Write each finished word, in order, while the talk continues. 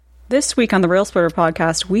This week on the Railsplitter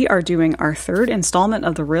podcast, we are doing our third installment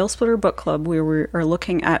of the Railsplitter Book Club, where we are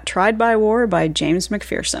looking at Tried by War by James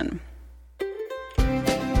McPherson.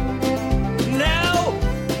 Now!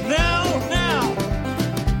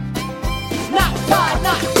 Not five,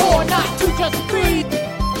 not four, not two, just three!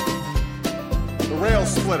 The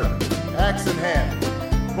Railsplitter, axe in hand,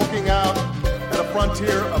 looking out at a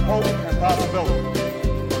frontier of hope and possibility.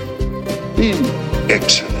 Being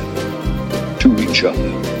excellent to each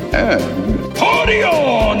other. And party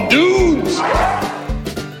on, dudes!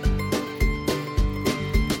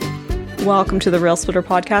 Welcome to the Railsplitter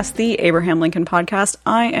podcast, the Abraham Lincoln podcast.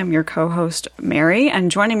 I am your co-host, Mary,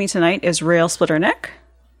 and joining me tonight is Railsplitter Nick.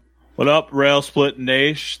 What up, Railsplit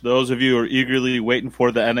Nation? Those of you who are eagerly waiting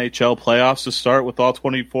for the NHL playoffs to start with all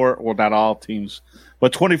 24, well, not all teams,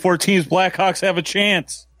 but 24 teams, Blackhawks have a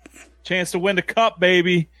chance. Chance to win the cup,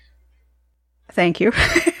 baby. Thank you.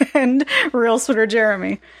 And Railsplitter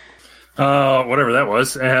Jeremy. Whatever that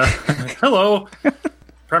was. Hello.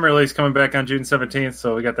 Premier League's coming back on June 17th,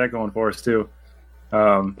 so we got that going for us, too.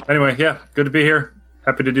 Anyway, yeah, good to be here.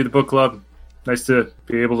 Happy to do the book club. Nice to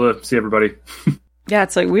be able to see everybody. Yeah,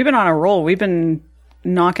 it's like we've been on a roll. We've been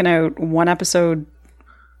knocking out one episode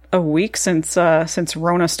a week since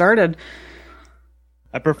Rona started.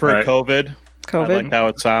 I prefer Right. COVID. I like how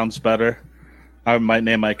it sounds better. I might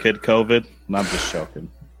name my kid COVID. And I'm just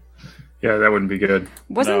joking. Yeah, that wouldn't be good.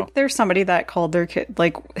 Wasn't there somebody that called their kid,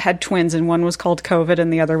 like, had twins, and one was called COVID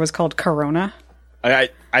and the other was called Corona? I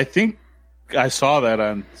think I saw that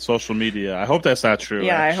on social media. I hope that's not true.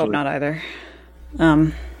 Yeah, actually. I hope not either.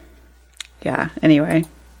 Yeah, anyway.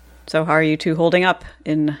 So how are you two holding up?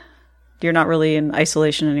 You're not really in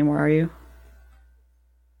isolation anymore, are you?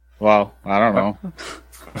 Well, I don't know.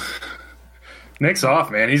 Nick's off,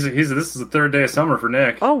 man. This is the third day of summer for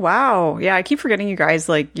Nick. Oh, wow. Yeah, I keep forgetting you guys,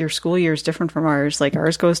 like, your school year is different from ours. Like,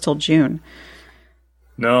 ours goes till June.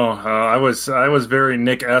 No, I was very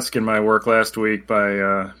Nick-esque in my work last week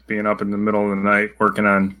by being up in the middle of the night working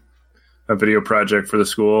on a video project for the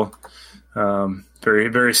school. Very,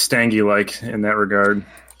 very Stangy-like in that regard.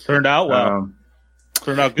 Turned out well.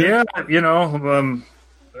 Turned out good. Yeah,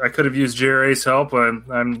 I could have used JRA's help.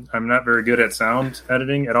 I'm not very good at sound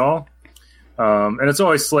editing at all. And it's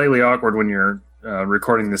always slightly awkward when you're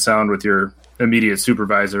recording the sound with your immediate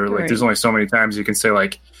supervisor. Like, There's only so many times you can say,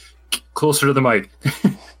 like, closer to the mic.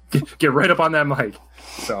 Get right up on that mic.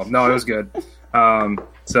 So, no, it was good.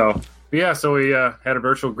 So we had a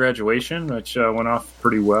virtual graduation, which went off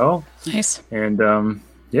pretty well. Nice. And, but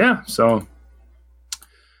yeah,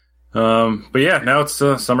 now it's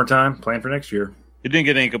summertime, plan for next year. You didn't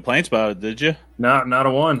get any complaints about it, did you? Not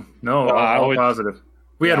a one. No, Well, all positive.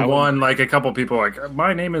 We had one, like a couple people like,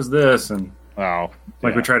 my name is this, and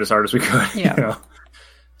we tried as hard as we could. Yeah. You know?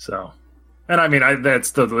 So, and I mean,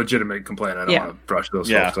 that's the legitimate complaint. I don't want to brush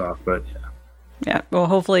those folks off, but yeah. Well,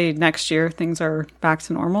 hopefully next year things are back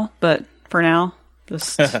to normal. But for now,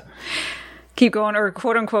 just keep going, or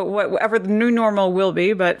quote unquote, whatever the new normal will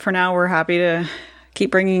be. But for now, we're happy to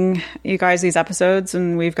keep bringing you guys these episodes,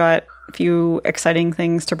 and we've got a few exciting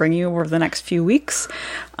things to bring you over the next few weeks.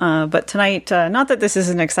 But tonight, not that this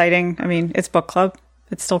isn't exciting. I mean, it's book club.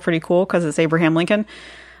 It's still pretty cool because it's Abraham Lincoln.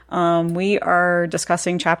 We are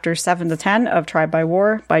discussing chapters 7 to 10 of Tried by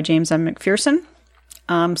War by James M. McPherson.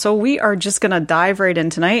 So we are just going to dive right in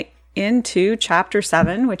tonight into chapter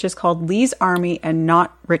 7, which is called Lee's Army and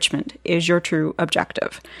Not Richmond is Your True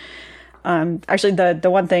Objective. Actually, the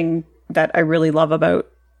one thing that I really love about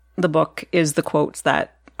the book is the quotes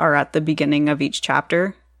that are at the beginning of each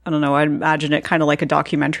chapter. I don't know, I imagine it kind of like a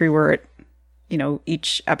documentary where it,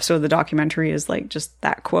 each episode of the documentary is like just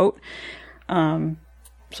that quote. So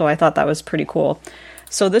I thought that was pretty cool.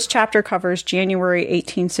 So this chapter covers January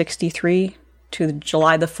 1863 to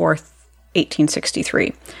July the 4th,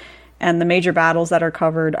 1863. And the major battles that are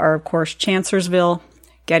covered are, of course, Chancellorsville,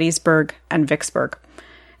 Gettysburg, and Vicksburg.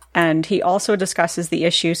 And he also discusses the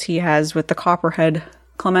issues he has with the Copperhead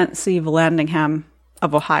Clement C. Vallandigham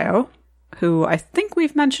of Ohio, who I think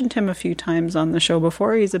we've mentioned him a few times on the show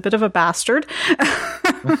before. He's a bit of a bastard.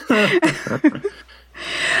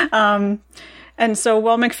 And so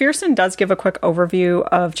while McPherson does give a quick overview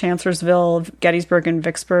of Chancellorsville, Gettysburg, and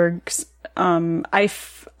Vicksburg,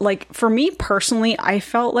 for me personally, I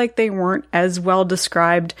felt like they weren't as well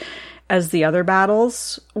described as the other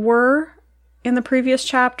battles were in the previous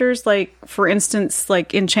chapters. Like, for instance,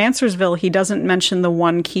 like in Chancellorsville, he doesn't mention the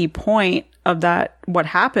one key point of that, what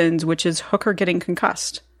happens, which is Hooker getting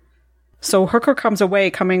concussed. So Hooker comes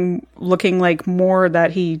away looking like more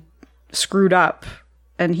that he screwed up,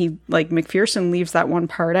 and McPherson leaves that one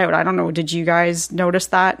part out. I don't know, did you guys notice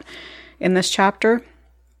that in this chapter?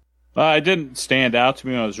 It didn't stand out to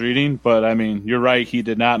me when I was reading, but I mean, you're right. He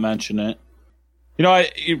did not mention it.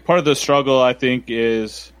 Part of the struggle, I think,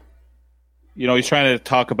 is, he's trying to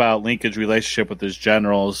talk about Lincoln's relationship with his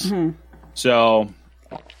generals. Mm-hmm. So,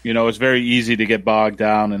 it's very easy to get bogged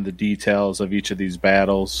down in the details of each of these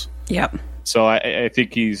battles. Yep. So I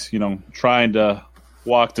think he's, trying to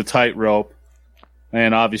walk the tightrope.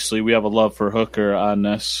 And obviously, we have a love for Hooker on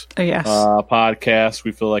this podcast.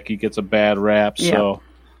 We feel like he gets a bad rap. Yep. So,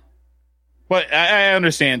 but I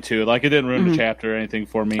understand too. Like, it didn't ruin the chapter or anything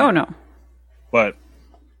for me. Oh no. But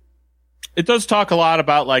it does talk a lot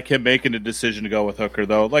about like him making a decision to go with Hooker,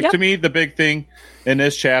 though. Like to me, the big thing in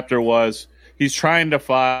this chapter was he's trying to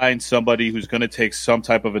find somebody who's going to take some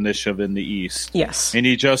type of initiative in the East. Yes, and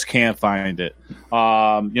he just can't find it.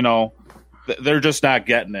 They're just not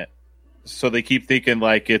getting it. So they keep thinking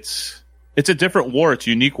like it's a different war. It's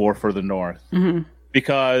a unique war for the North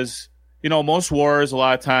because most wars, a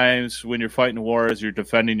lot of times when you're fighting wars, you're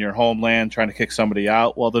defending your homeland, trying to kick somebody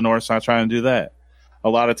out. Well, the North's not trying to do that. A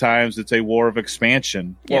lot of times it's a war of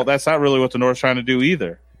expansion. Yeah. Well, that's not really what the North's trying to do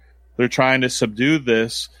either. They're trying to subdue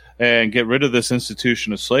this and get rid of this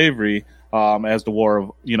institution of slavery as the war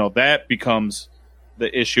of, that becomes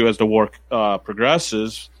the issue as the war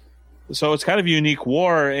progresses. So it's kind of a unique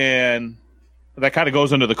war, and that kind of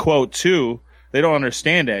goes into the quote, too. They don't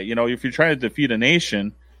understand that. If you're trying to defeat a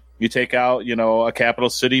nation, you take out, a capital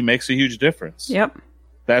city makes a huge difference. Yep.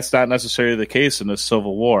 That's not necessarily the case in this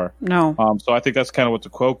Civil War. No. So I think that's kind of what the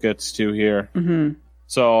quote gets to here. Mm-hmm.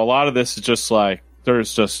 So a lot of this is just like,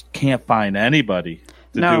 there's just can't find anybody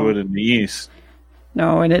to do it in the East.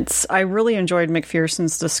 No, and I really enjoyed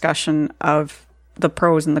McPherson's discussion of the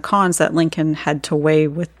pros and the cons that Lincoln had to weigh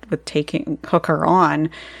with taking Hooker on.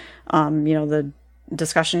 The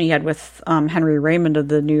discussion he had with Henry Raymond of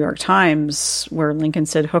the New York Times, where Lincoln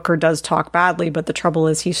said Hooker does talk badly, but the trouble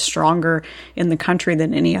is he's stronger in the country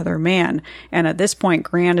than any other man. And at this point,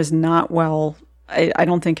 Grant is not well. I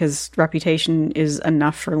don't think his reputation is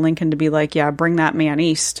enough for Lincoln to be like, yeah, bring that man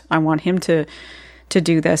east. I want him to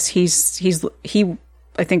do this. He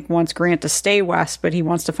I think wants Grant to stay west, but he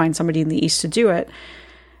wants to find somebody in the east to do it.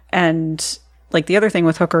 And like the other thing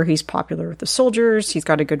with Hooker, he's popular with the soldiers. He's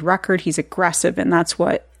got a good record. He's aggressive. And that's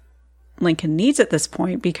what Lincoln needs at this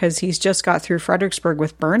point, because he's just got through Fredericksburg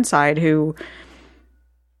with Burnside, who,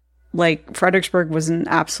 like, Fredericksburg was an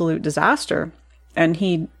absolute disaster.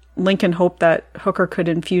 And Lincoln hoped that Hooker could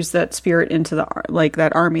infuse that spirit into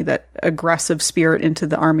that army, that aggressive spirit into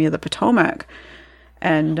the Army of the Potomac.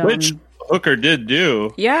 And which Hooker did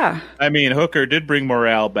do. Yeah. I mean, Hooker did bring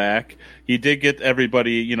morale back. He did get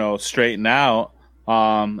everybody, straightened out.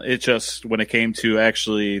 It just, when it came to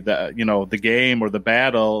actually the game or the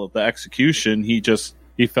battle, the execution, he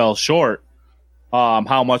fell short.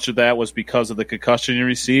 How much of that was because of the concussion he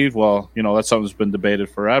received? Well, that's something that's been debated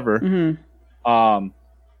forever. Mm-hmm.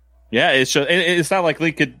 It's not like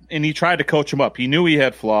Lincoln, and he tried to coach him up. He knew he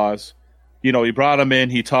had flaws. He brought him in,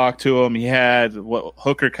 he talked to him. He had what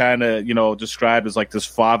Hooker kind of, described as like this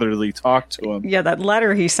fatherly talk to him. Yeah, that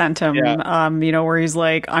letter he sent him, where he's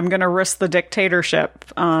like, I'm going to risk the dictatorship,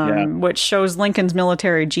 which shows Lincoln's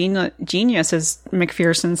military genius, as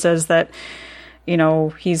McPherson says that,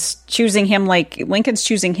 he's choosing him Lincoln's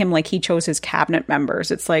choosing him like he chose his cabinet members.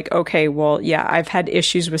 It's like, okay, well, yeah, I've had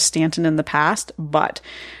issues with Stanton in the past, but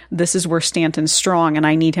this is where Stanton's strong and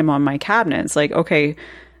I need him on my cabinet. It's like, okay,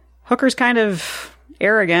 Hooker's kind of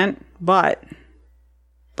arrogant, but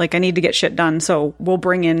I need to get shit done, so we'll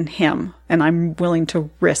bring in him, and I'm willing to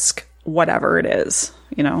risk whatever it is,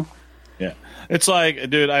 Yeah. It's like,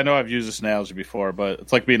 dude, I know I've used this analogy before, but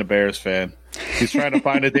it's like being a Bears fan. He's trying to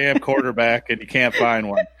find a damn quarterback, and you can't find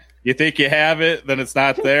one. You think you have it, then it's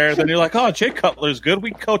not there. Then you're like, oh, Jay Cutler's good.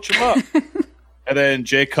 We can coach him up. And then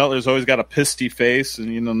Jay Cutler's always got a pissy face,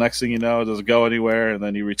 and next thing you know, it doesn't go anywhere. And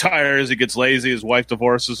then he retires, he gets lazy, his wife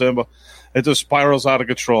divorces him. It just spirals out of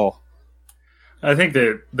control. I think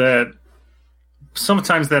that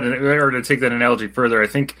sometimes or to take that analogy further, I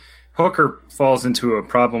think Hooker falls into a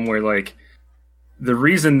problem where, the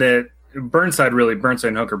reason that Burnside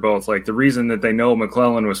and Hooker both, the reason that they know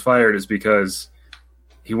McClellan was fired is because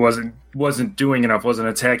he wasn't doing enough, wasn't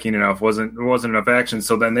attacking enough, wasn't enough action.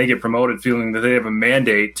 So then they get promoted feeling that they have a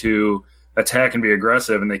mandate to attack and be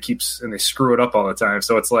aggressive, and they screw it up all the time.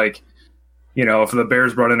 So it's like, if the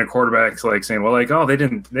Bears brought in a quarterback, saying, well, they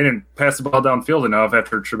didn't pass the ball downfield enough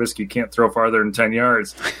after Trubisky can't throw farther than 10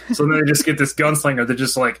 yards. So then they just get this gunslinger that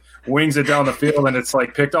just wings it down the field, and it's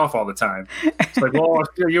picked off all the time. It's like, well,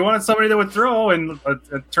 you wanted somebody that would throw, and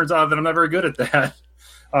it turns out that I'm not very good at that.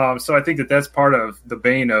 So I think that's part of the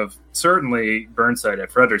bane of certainly Burnside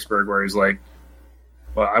at Fredericksburg, where he's like,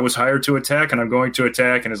 well, I was hired to attack and I'm going to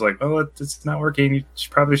attack, and it's like, oh, it's not working. You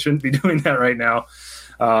probably shouldn't be doing that right now,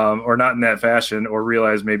 or not in that fashion, or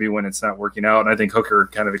realize maybe when it's not working out. And I think Hooker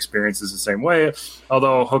kind of experiences the same way,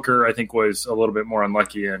 although Hooker, I think, was a little bit more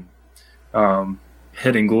unlucky in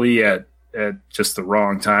hitting Lee at just the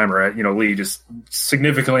wrong time, or Lee just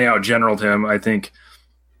significantly outgeneraled him, I think,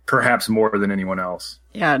 perhaps more than anyone else.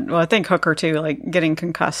 Yeah, well, I think Hooker, too, like getting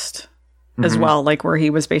concussed as well, like where he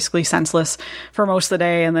was basically senseless for most of the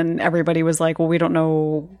day, and then everybody was like, well, we don't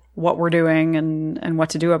know what we're doing and what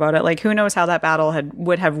to do about it. Like, who knows how that battle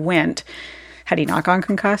would have went had he not gone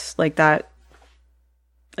concussed like that.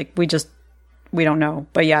 Like, we don't know.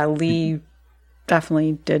 But yeah, Lee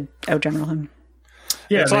definitely did outgeneral him.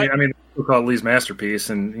 Yeah, I mean, we'll call it Lee's masterpiece,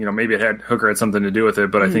 and maybe Hooker had something to do with it,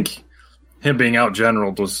 but I think him being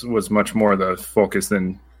outgeneraled was much more the focus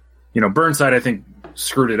than Burnside, I think,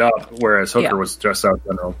 screwed it up, whereas Hooker was just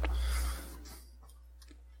outgeneraled.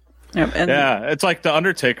 Yep, it's like the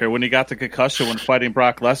Undertaker when he got the concussion when fighting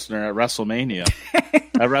Brock Lesnar at WrestleMania.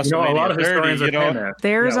 At WrestleMania a lot of 30, historians are saying that.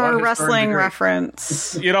 There's our wrestling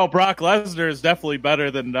reference. Brock Lesnar is definitely better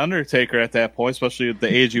than Undertaker at that point, especially at the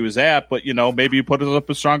age he was at. But maybe you put up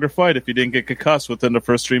a stronger fight if you didn't get concussed within the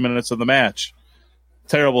first 3 minutes of the match.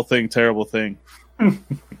 Terrible thing.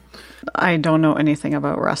 I don't know anything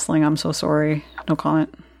about wrestling. I'm so sorry. No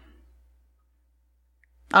comment.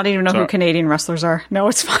 I don't even know who Canadian wrestlers are. No,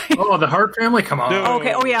 it's fine. Oh, the Hart family? Come on. Dude,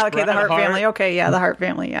 okay. Oh, yeah. Okay. The Hart family. Okay. Yeah. The Hart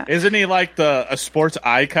family. Yeah. Isn't he like a sports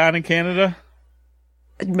icon in Canada?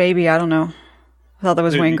 Maybe. I don't know. I thought that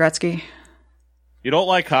was Wayne Gretzky. You don't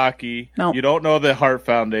like hockey. No. You don't know the Hart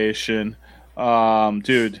Foundation.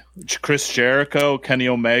 Dude, Chris Jericho, Kenny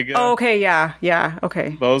Omega. Oh, okay. Yeah. Yeah.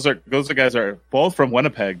 Okay. Those guys are both from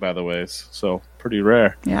Winnipeg, by the way. So pretty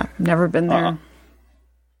rare. Yeah. Never been there.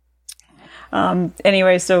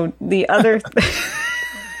 Anyway, so the other,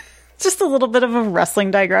 just a little bit of a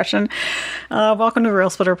wrestling digression. Welcome to the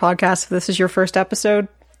Railsplitter podcast. If this is your first episode,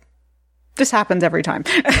 this happens every time.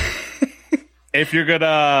 If you're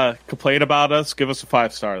gonna complain about us, give us a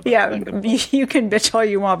 5-star. Yeah, you can bitch all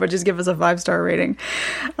you want, but just give us a 5-star rating.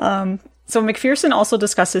 So McPherson also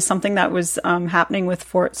discusses something that was happening with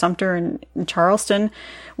Fort Sumter in Charleston,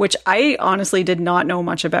 which I honestly did not know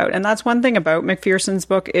much about. And that's one thing about McPherson's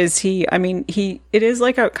book is it is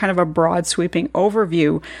like a kind of a broad sweeping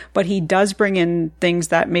overview, but he does bring in things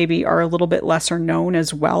that maybe are a little bit lesser known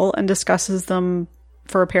as well and discusses them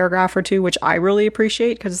for a paragraph or two, which I really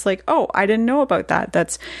appreciate because it's like, oh, I didn't know about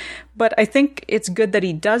that. But I think it's good that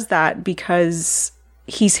he does that because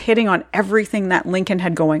he's hitting on everything that Lincoln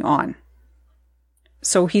had going on.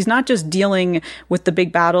 So he's not just dealing with the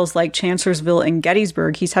big battles like Chancellorsville and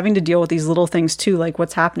Gettysburg. He's having to deal with these little things too, like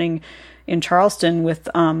what's happening in Charleston with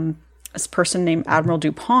this person named Admiral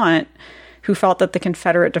DuPont, who felt that the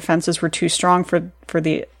Confederate defenses were too strong for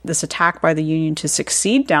this attack by the Union to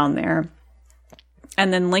succeed down there.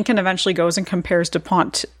 And then Lincoln eventually goes and compares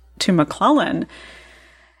DuPont to McClellan.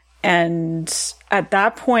 And at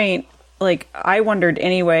that point, like, I wondered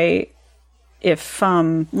anyway if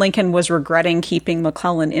Lincoln was regretting keeping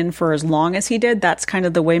McClellan in for as long as he did. That's kind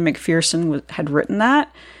of the way McPherson had written that.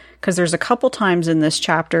 Because there's a couple times in this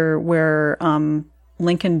chapter where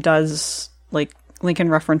Lincoln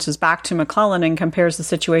references back to McClellan and compares the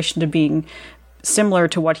situation to being similar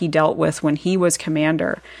to what he dealt with when he was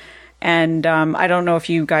commander. And I don't know if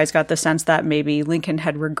you guys got the sense that maybe Lincoln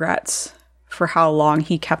had regrets for how long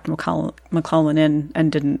he kept McClellan in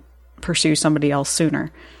and didn't pursue somebody else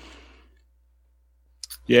sooner.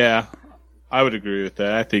 Yeah, I would agree with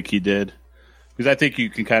that. I think he did. Because I think you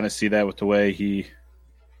can kind of see that with the way he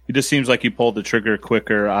just seems like he pulled the trigger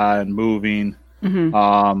quicker on moving,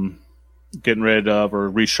 getting rid of or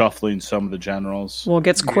reshuffling some of the generals. Well, it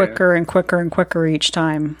gets quicker and quicker and quicker each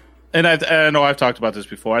time. And I know I've talked about this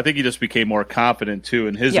before. I think he just became more confident, too,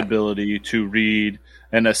 in his ability to read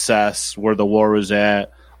and assess where the war was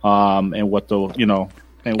at and what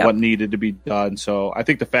what needed to be done. So I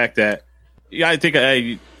think the fact that,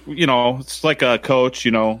 it's like a coach,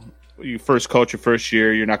 you first coach your first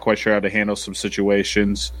year, you're not quite sure how to handle some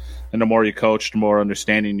situations. And the more you coach, the more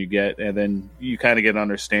understanding you get. And then you kind of get an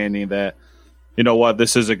understanding that, you know what,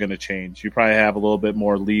 this isn't going to change. You probably have a little bit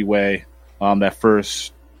more leeway that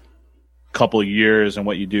first couple of years and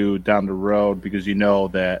what you do down the road because you know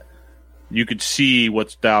that you could see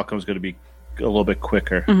what the outcome is going to be a little bit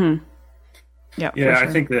quicker. Mm-hmm. Yeah, sure. I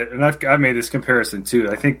think that, and I've made this comparison too.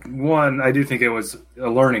 I think I do think it was a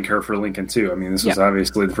learning curve for Lincoln too. I mean, this was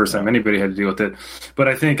obviously the first time anybody had to deal with it. But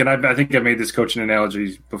I think, and I think I've made this coaching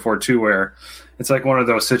analogy before too, where it's like one of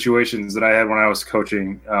those situations that I had when I was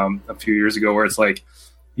coaching a few years ago, where it's like,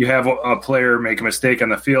 you have a player make a mistake on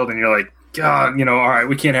the field, and you're like, God, all right,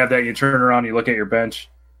 we can't have that. You turn around, you look at your bench,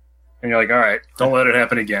 and you're like, all right, don't let it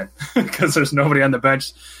happen again, because there's nobody on the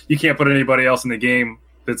bench. You can't put anybody else in the game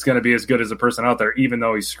that's going to be as good as the person out there, even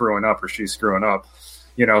though he's screwing up or she's screwing up.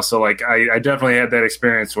 So like I definitely had that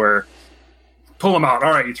experience where pull him out. All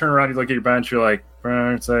right, you turn around, you look at your bench, you're like,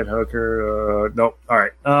 inside hooker, nope. All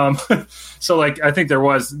right. So like I think there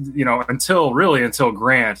was, until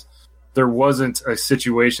Grant, there wasn't a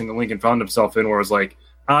situation that Lincoln found himself in where it was like,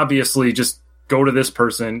 obviously just go to this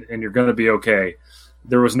person and you're going to be okay.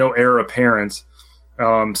 There was no heir apparent.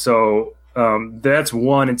 So that's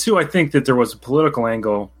one. And two, I think that there was a political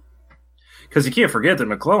angle, because you can't forget that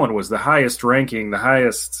McClellan was the highest ranking, the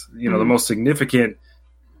highest, the most significant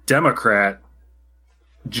Democrat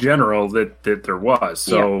general that there was.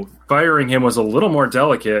 So firing him was a little more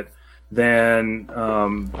delicate than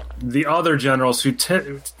the other generals who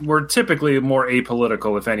were typically more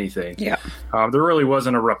apolitical, if anything. Yeah. There really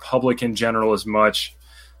wasn't a Republican general as much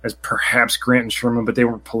as perhaps Grant and Sherman, but they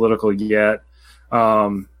weren't political yet.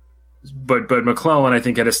 But McClellan, I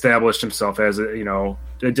think, had established himself as a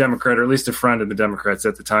Democrat, or at least a friend of the Democrats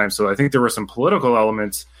at the time. So I think there were some political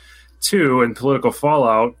elements too, and political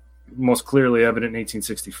fallout, most clearly evident in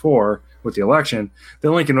 1864 with the election,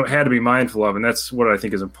 that Lincoln had to be mindful of. And that's what I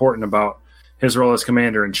think is important about his role as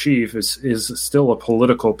commander in chief, is still a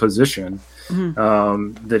political position,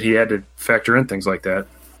 that he had to factor in things like that.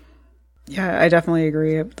 Yeah, I definitely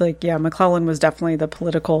agree. Like, yeah, McClellan was definitely the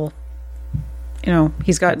political,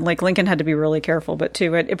 he's got, like, Lincoln had to be really careful, but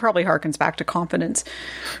too, it probably harkens back to confidence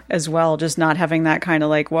as well, just not having that kind of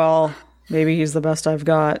like, well, maybe he's the best I've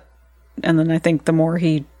got. And then I think the more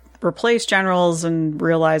he replaced generals and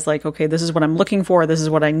realized, like, okay, this is what I'm looking for, this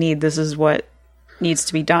is what I need, this is what needs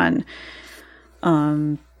to be done.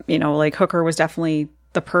 Like Hooker was definitely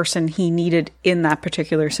the person he needed in that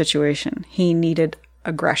particular situation. He needed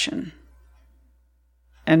aggression.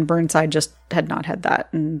 And Burnside just had not had that,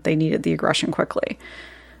 and they needed the aggression quickly.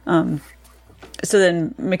 So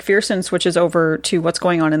then McPherson switches over to what's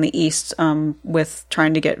going on in the East with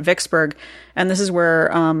trying to get Vicksburg. And this is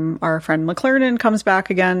where our friend McClernand comes back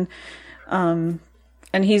again. And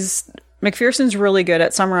McPherson's really good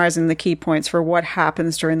at summarizing the key points for what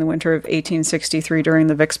happens during the winter of 1863 during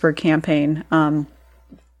the Vicksburg campaign.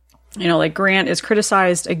 Like Grant is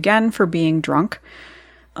criticized again for being drunk.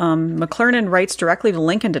 McClernand writes directly to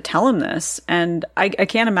Lincoln to tell him this, and I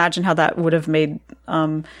can't imagine how that would have made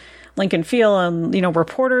Lincoln feel. And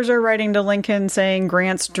reporters are writing to Lincoln saying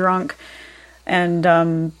Grant's drunk, and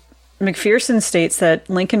McPherson states that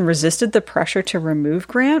Lincoln resisted the pressure to remove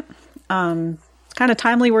Grant. It's kind of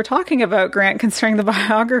timely we're talking about Grant, considering the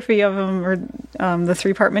biography of him, or the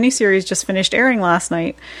 3-part miniseries just finished airing last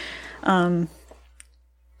night. And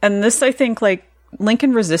this, I think, like,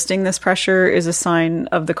 Lincoln resisting this pressure is a sign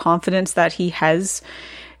of the confidence that he has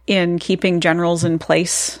in keeping generals in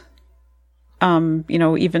place,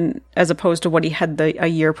 even as opposed to what he had a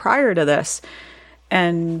year prior to this.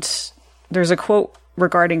 And there's a quote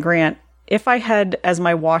regarding Grant: "If I had as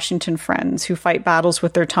my Washington friends who fight battles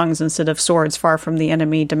with their tongues instead of swords far from the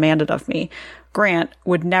enemy demanded of me, Grant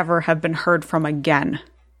would never have been heard from again."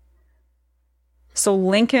 So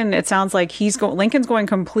Lincoln, it sounds like Lincoln's going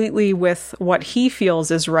completely with what he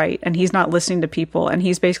feels is right, and he's not listening to people. And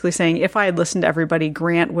he's basically saying, if I had listened to everybody,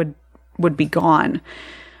 Grant would be gone.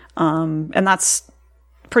 And that's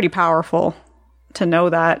pretty powerful to know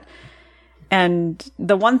that. And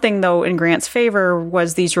the one thing, though, in Grant's favor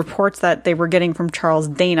was these reports that they were getting from Charles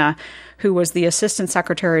Dana, who was the Assistant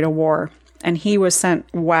Secretary to War, and he was sent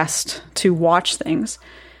west to watch things.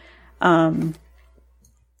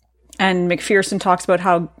 And McPherson talks about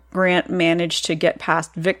how Grant managed to get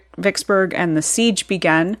past Vicksburg and the siege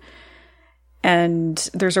began. And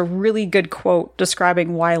there's a really good quote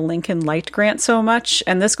describing why Lincoln liked Grant so much.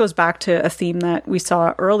 And this goes back to a theme that we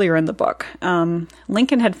saw earlier in the book.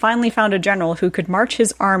 Lincoln had finally found a general who could march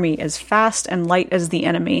his army as fast and light as the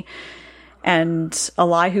enemy. And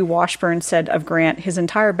Elihu Washburn said of Grant, his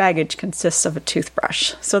entire baggage consists of a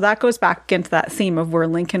toothbrush. So that goes back into that theme of where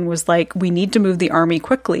Lincoln was like, we need to move the army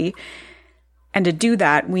quickly. And to do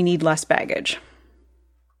that, we need less baggage.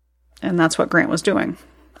 And that's what Grant was doing.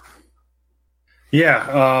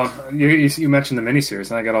 Yeah. You mentioned the miniseries,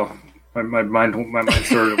 and I got my mind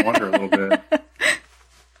started to wander a little bit.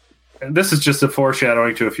 And this is just a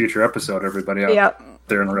foreshadowing to a future episode, everybody out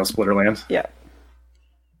there in Railsplitter land. Yeah.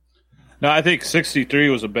 No, I think 63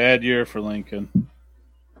 was a bad year for Lincoln.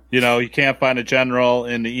 You can't find a general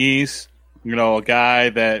in the East, a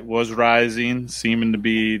guy that was rising, seeming to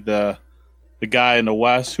be the guy in the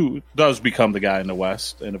West, who does become the guy in the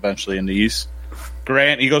West and eventually in the East.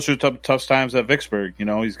 Grant, he goes through tough times at Vicksburg.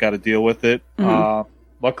 He's got to deal with it.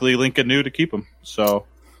 Luckily, Lincoln knew to keep him. So,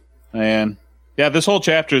 and yeah, this whole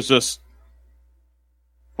chapter is just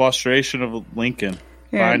frustration of Lincoln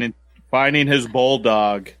finding his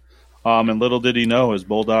bulldog. And little did he know his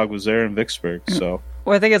bulldog was there in Vicksburg. So,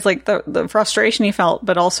 well, I think it's like the frustration he felt,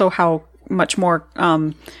 but also how much more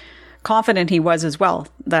confident he was as well.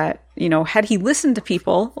 That had he listened to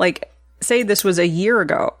people, like say this was a year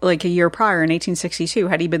ago, like a year prior in 1862,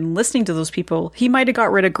 had he been listening to those people, he might have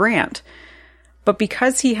got rid of Grant. But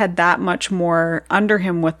because he had that much more under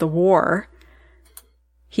him with the war,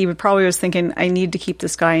 he would probably was thinking, I need to keep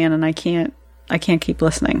this guy in, and I can't keep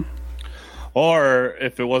listening. Or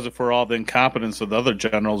if it wasn't for all the incompetence of the other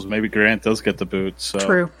generals, maybe Grant does get the boot. So.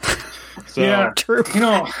 True. Yeah, true.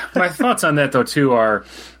 My thoughts on that though too are,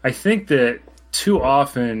 I think that too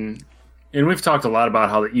often, and we've talked a lot about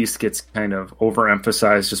how the East gets kind of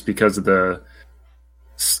overemphasized just because of the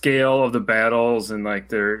scale of the battles, and like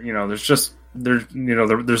there's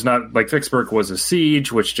not, like Vicksburg was a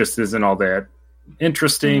siege, which just isn't all that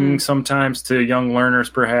interesting sometimes to young learners,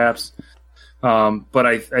 perhaps. But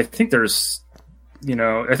I think there's,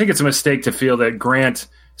 I think it's a mistake to feel that Grant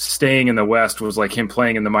staying in the West was like him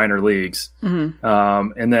playing in the minor leagues.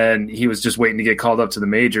 And then he was just waiting to get called up to the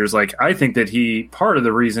majors. Like, I think that part of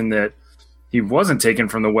the reason that he wasn't taken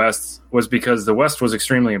from the West was because the West was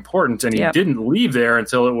extremely important, and he didn't leave there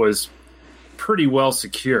until it was pretty well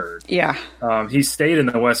secured. Yeah. He stayed in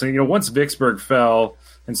the West, and once Vicksburg fell,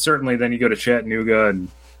 and certainly then you go to Chattanooga and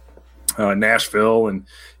Nashville, and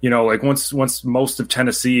like once most of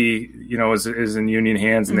Tennessee is in Union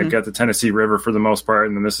hands, and they've got the Tennessee River for the most part,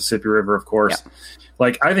 and the Mississippi River, of course.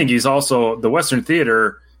 Like, I think he's also, the Western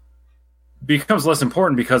theater becomes less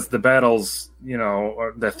important because the battles,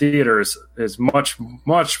 the theater is much,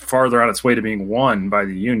 much farther on its way to being won by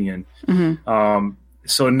the Union.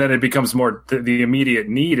 So and then it becomes more, the immediate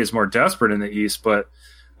need is more desperate in the East. But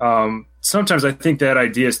sometimes I think that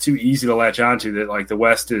idea is too easy to latch onto, that like the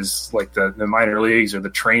West is like the minor leagues or the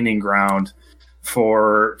training ground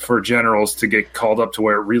for generals to get called up to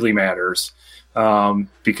where it really matters.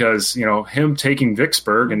 Because, him taking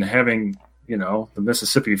Vicksburg and having, the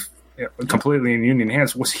Mississippi completely in Union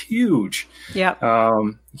hands was huge.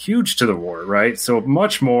 Huge to the war, right? So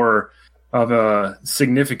much more of a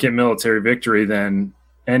significant military victory than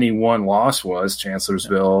any one loss was.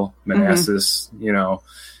 Chancellorsville, Manassas,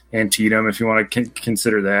 Antietam, if you want to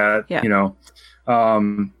consider that,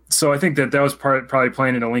 so I think that was probably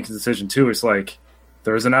playing into Lincoln's decision too. It's like,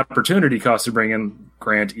 there's an opportunity cost to bring in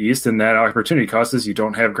Grant East, and that opportunity cost is you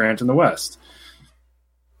don't have Grant in the West.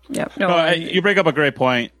 You bring up a great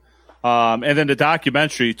point. And then the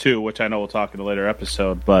documentary too, which I know we'll talk in a later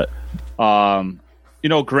episode, but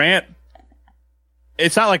Grant,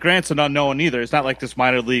 it's not like Grant's an unknown either. It's not like this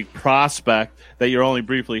minor league prospect that you're only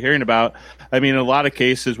briefly hearing about. I mean, in a lot of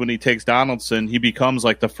cases, when he takes Donaldson, he becomes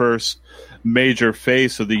like the first major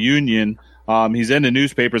face of the Union. He's in the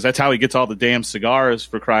newspapers. That's how he gets all the damn cigars,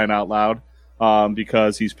 for crying out loud,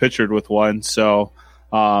 because he's pictured with one. So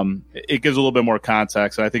it gives a little bit more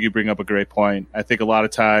context. And I think you bring up a great point. I think a lot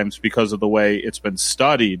of times, because of the way it's been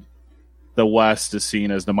studied, the West is seen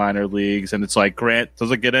as the minor leagues, and it's like Grant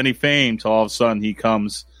doesn't get any fame till all of a sudden he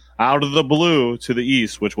comes out of the blue to the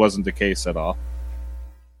East, which wasn't the case at all.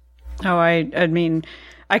 Oh, I mean,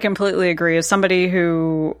 I completely agree. As somebody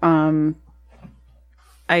who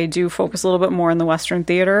I do focus a little bit more in the Western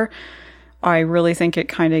theater, I really think it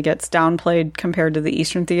kind of gets downplayed compared to the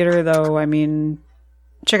Eastern theater, though. I mean,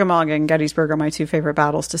 Chickamauga and Gettysburg are my two favorite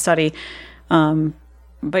battles to study.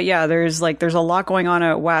 But yeah, there's a lot going on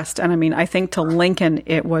out West. And I mean, I think to Lincoln,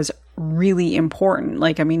 it was really important.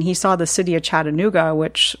 Like, I mean, he saw the city of Chattanooga,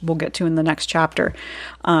 which we'll get to in the next chapter,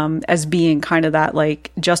 as being kind of that,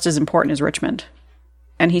 like, just as important as Richmond.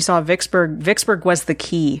 And he saw Vicksburg. Vicksburg was the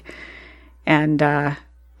key. And,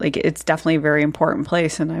 like, it's definitely a very important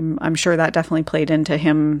place. And I'm sure that definitely played into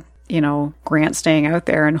him, Grant staying out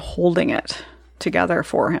there and holding it together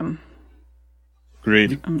for him.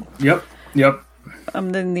 Agreed. Yep.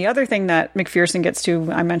 Then the other thing that McPherson gets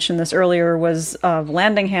to, I mentioned this earlier, was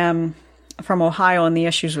Landingham from Ohio and the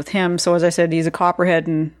issues with him. So as I said, he's a copperhead,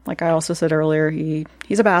 and like I also said earlier,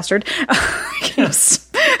 he's a bastard. Yes.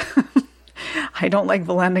 I don't like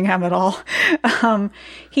Vallandigham at all.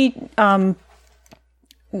 He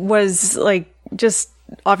was like just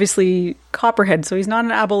obviously copperhead, so he's not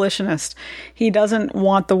an abolitionist. He doesn't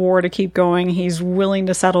want the war to keep going. He's willing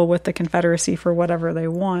to settle with the Confederacy for whatever they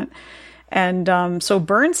want. And so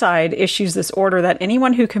Burnside issues this order that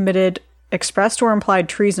anyone who committed expressed or implied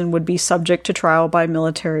treason would be subject to trial by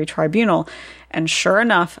military tribunal. And sure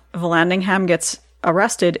enough, Vallandigham gets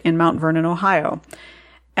arrested in Mount Vernon, Ohio.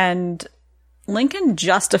 And Lincoln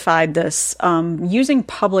justified this using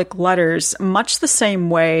public letters, much the same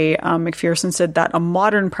way McPherson said that a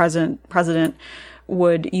modern president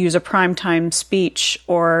would use a primetime speech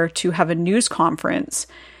or to have a news conference.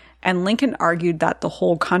 And Lincoln argued that the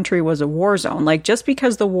whole country was a war zone. Like, just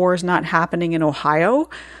because the war is not happening in Ohio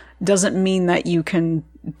doesn't mean that you can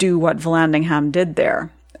do what Vallandigham did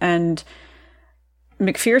there. And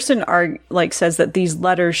McPherson says that these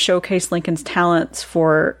letters showcase Lincoln's talents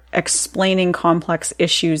for explaining complex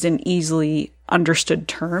issues in easily understood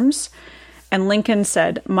terms. And Lincoln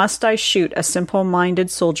said, "Must I shoot a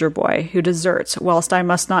simple-minded soldier boy who deserts, whilst I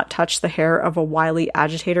must not touch the hair of a wily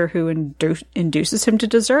agitator who induces him to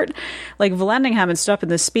desert?" Like, Vallandigham had stood up in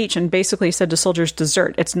this speech and basically said to soldiers,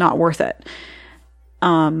 desert, it's not worth it.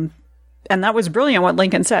 And that was brilliant what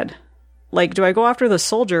Lincoln said. Like, do I go after the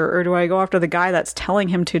soldier or do I go after the guy that's telling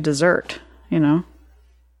him to desert? You know?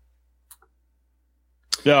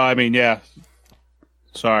 No, I mean, yeah.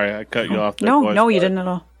 Sorry, I cut you off there. No, you didn't at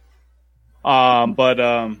all.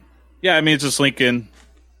 Yeah, I mean, it's just Lincoln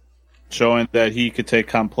showing that he could take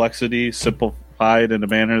complexity, simplify it in a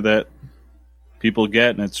manner that people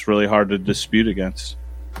get, and it's really hard to dispute against.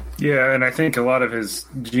 Yeah, and I think a lot of his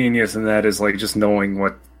genius in that is like just knowing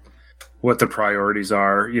what the priorities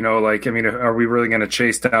are. You know, like, I mean, are we really going to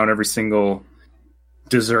chase down every single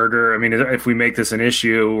deserter? I mean, if we make this an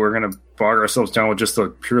issue, we're going to bog ourselves down with just the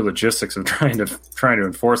pure logistics of trying to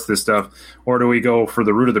enforce this stuff, or do we go for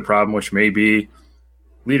the root of the problem, which may be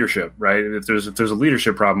leadership, right? If there's a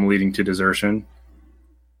leadership problem leading to desertion,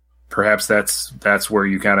 perhaps that's where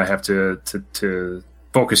you kind of have to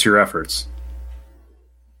focus your efforts.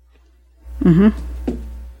 Mm-hmm.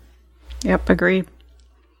 Yep, agreed.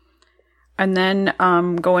 And then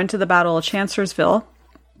go into the Battle of Chancellorsville,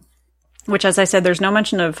 which, as I said, there's no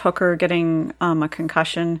mention of Hooker getting a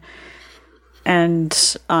concussion. And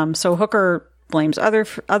so Hooker blames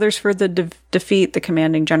others for the defeat. The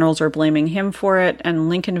commanding generals are blaming him for it. And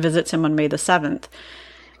Lincoln visits him on May the 7th.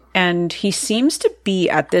 And he seems to be,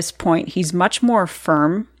 at this point, he's much more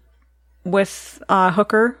firm with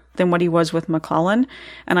Hooker than what he was with McClellan.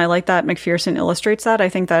 And I like that McPherson illustrates that. I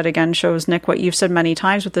think that, again, shows, Nick, what you've said many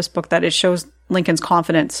times with this book, that it shows Lincoln's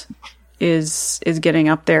confidence is getting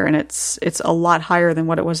up there, and it's a lot higher than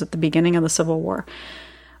what it was at the beginning of the Civil War.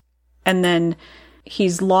 And then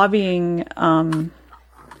he's lobbying,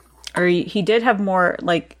 or he did have more,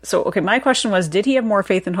 like, so, okay, my question was, did he have more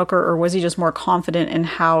faith in Hooker, or was he just more confident in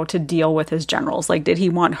how to deal with his generals? Like, did he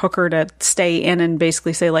want Hooker to stay in and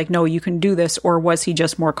basically say, like, no, you can do this, or was he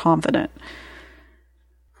just more confident?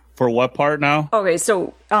 For what part now? Okay,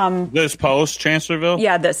 so this post Chancellorsville?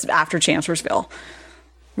 Yeah, this after Chancellorsville,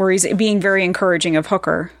 where he's being very encouraging of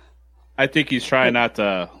Hooker. I think he's trying not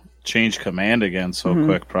to change command again so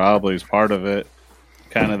quick, probably, is part of it.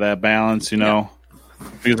 Kind of that balance, you know.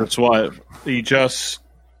 Because it's what he just,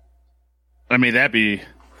 I mean, that'd be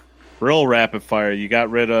real rapid fire. You got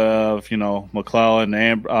rid of, you know, McClellan,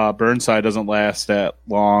 and Burnside doesn't last that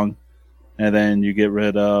long, and then you get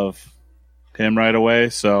rid of him right away.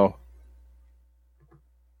 So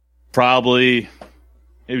he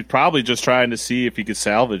was probably just trying to see if he could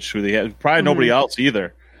salvage who they had. Probably nobody else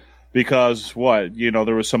either, because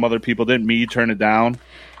there was some other people. Didn't Meade turn it down?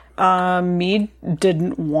 Meade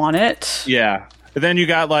didn't want it. Yeah. And then you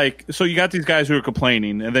got you got these guys who are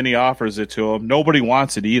complaining, and then he offers it to them. Nobody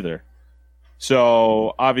wants it either.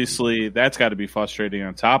 So obviously that's got to be frustrating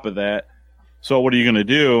on top of that. So what are you going to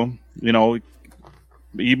do? You know,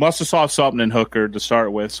 he must have saw something in Hooker to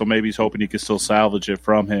start with, so maybe he's hoping he can still salvage it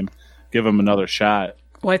from him, give him another shot.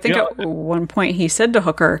 Well, I think at one point he said to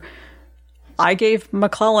Hooker, I gave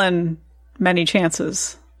McClellan many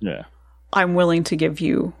chances. Yeah. I'm willing to give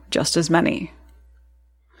you just as many.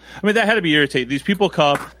 I mean, that had to be irritating. These people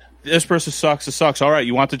come, this person sucks, it sucks. All right,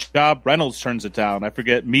 you want the job? Reynolds turns it down. I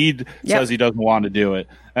forget. Meade says he doesn't want to do it.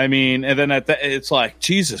 I mean, and then it's like,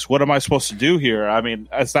 Jesus, what am I supposed to do here? I mean,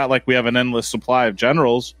 it's not like we have an endless supply of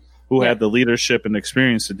generals who had the leadership and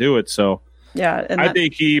experience to do it. So yeah, and I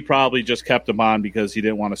think he probably just kept him on because he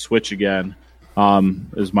didn't want to switch again.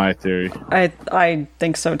 Is my theory. I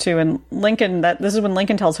think so too. And Lincoln, this is when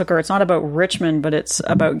Lincoln tells Hooker it's not about Richmond, but it's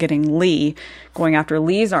about getting Lee, going after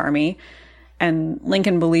Lee's army. And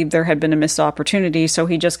Lincoln believed there had been a missed opportunity, so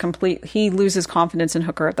he loses confidence in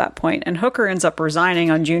Hooker at that point. And Hooker ends up resigning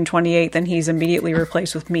on June 28th, and he's immediately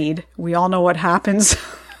replaced with Meade. We all know what happens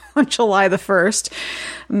on July the 1st.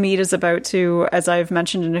 Meade is about to, as I've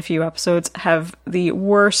mentioned in a few episodes, have the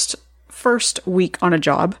worst first week on a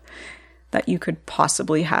job that you could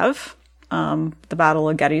possibly have. The Battle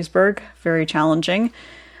of Gettysburg, very challenging.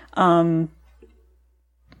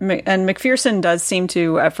 And McPherson does seem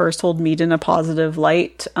to at first hold Meade in a positive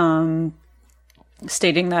light,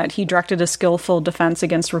 stating that he directed a skillful defense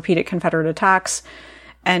against repeated Confederate attacks,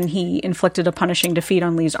 and he inflicted a punishing defeat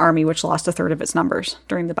on Lee's army, which lost a third of its numbers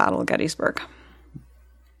during the Battle of Gettysburg.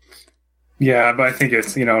 Yeah, but I think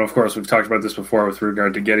it's, of course, we've talked about this before with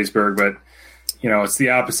regard to Gettysburg, but, it's the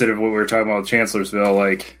opposite of what we were talking about with Chancellorsville.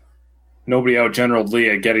 Like, nobody out-generaled Lee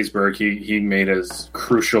at Gettysburg. He made his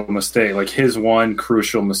crucial mistake, like his one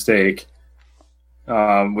crucial mistake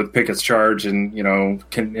with Pickett's charge and,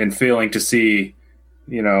 and failing to see,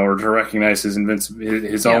 or to recognize his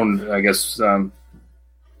own, I guess, the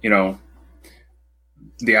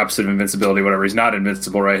opposite of invincibility, whatever. He's not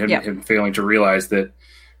invincible, right? Him failing to realize that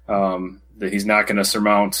that he's not going to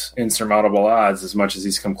surmount insurmountable odds as much as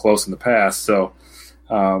he's come close in the past. So,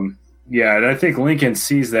 and I think Lincoln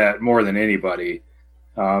sees that more than anybody.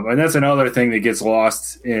 And that's another thing that gets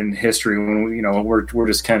lost in history when we're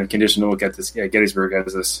just kind of conditioned to look at this Gettysburg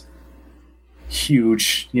as this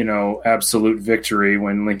huge, absolute victory,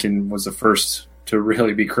 when Lincoln was the first to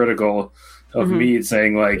really be critical of Meade,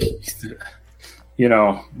 saying like,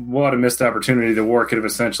 what a missed opportunity. The war could have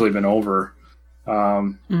essentially been over.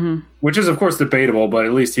 Which is of course debatable, but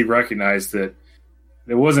at least he recognized that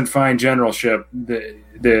it wasn't fine generalship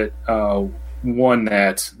that won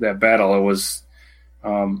that battle. It was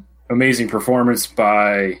amazing performance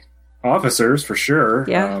by officers for sure.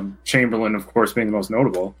 Chamberlain, of course, being the most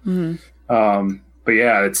notable. But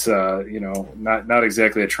yeah, it's not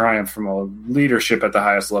exactly a triumph from a leadership at the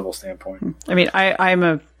highest level standpoint. I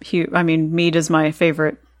mean, Meade is my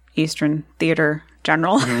favorite Eastern theater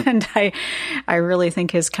general, and I really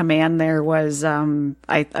think his command there was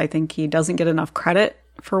I think he doesn't get enough credit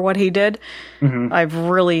for what he did. I've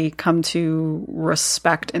really come to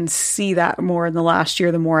respect and see that more in the last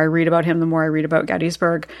year. The more I read about him, the more I read about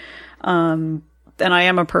Gettysburg. And I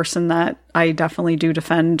am a person that I definitely do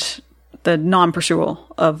defend the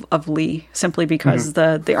non-pursual of Lee, simply because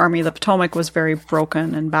the Army of the Potomac was very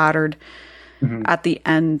broken and battered at the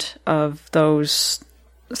end of those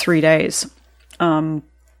 3 days. Go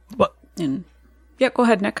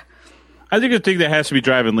ahead, Nick. I think the thing that has to be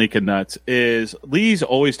driving Lincoln nuts is Lee's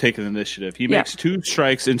always taken initiative. He makes 2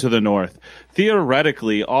 strikes into the North.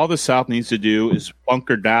 Theoretically, all the South needs to do is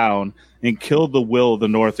bunker down and kill the will of the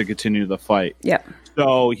North to continue the fight.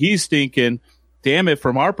 So he's thinking, damn it,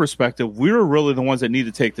 from our perspective, we're really the ones that need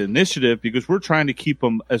to take the initiative because we're trying to keep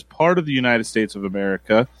them as part of the United States of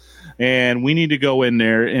America, and we need to go in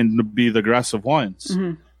there and be the aggressive ones.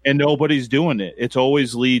 And nobody's doing it. It's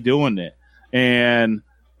always Lee doing it. And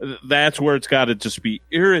that's where it's got to just be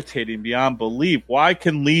irritating beyond belief. Why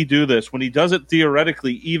can Lee do this when he doesn't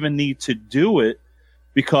theoretically even need to do it?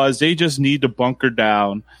 Because they just need to bunker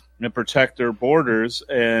down and protect their borders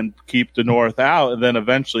and keep the North out. And then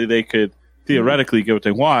eventually they could theoretically get what they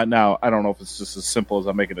want. Now, I don't know if it's just as simple as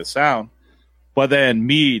I'm making it sound. But then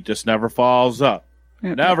Meade just never follows up.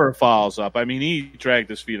 Never follows up. I mean, he dragged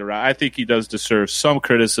his feet around. I think he does deserve some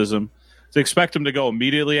criticism. To expect him to go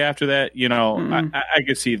immediately after that, I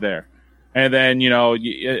could see there. And then,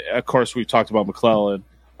 of course, we've talked about McClellan,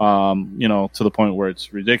 to the point where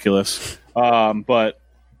it's ridiculous. But,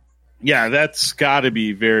 yeah, that's got to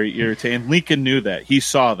be very irritating. Lincoln knew that. He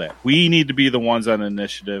saw that. We need to be the ones on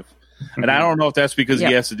initiative. And I don't know if that's because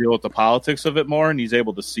he has to deal with the politics of it more and he's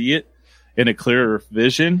able to see it in a clearer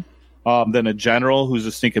vision. Than a general who's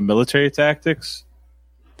just thinking military tactics.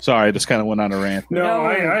 Sorry, I just kind of went on a rant. No,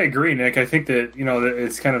 I agree, Nick. I think that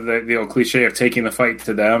it's kind of the old cliche of taking the fight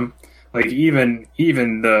to them. Like even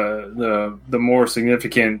the more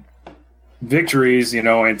significant victories,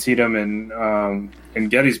 Antietam and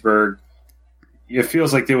Gettysburg, it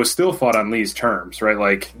feels like they was still fought on Lee's terms, right?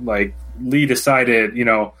 Like Lee decided,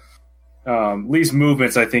 Lee's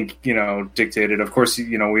movements, I think, dictated. Of course,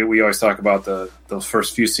 we always talk about those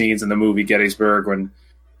first few scenes in the movie Gettysburg when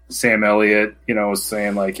Sam Elliott, was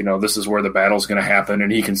saying this is where the battle's going to happen,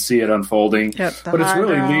 and he can see it unfolding. But it's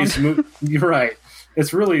really Lee's. You're right.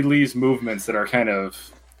 It's really Lee's movements that are kind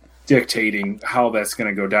of dictating how that's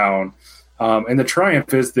going to go down. And the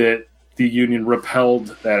triumph is that the Union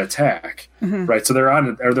repelled that attack, right? So they're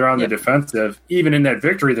on the defensive. Even in that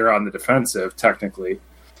victory, they're on the defensive technically.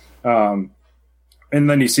 And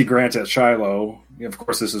then you see Grant at Shiloh. Of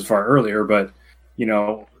course, this is far earlier, but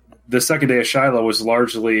the second day of Shiloh was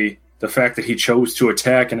largely the fact that he chose to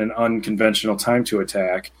attack in an unconventional time to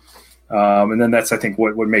attack. And then that's, I think,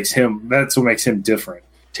 what makes him different.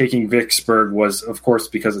 Taking Vicksburg was, of course,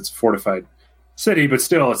 because it's a fortified city, but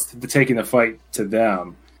still, it's taking the fight to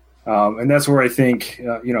them. And that's where I think,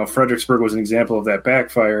 Fredericksburg was an example of that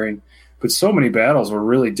backfiring. But so many battles were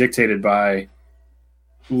really dictated by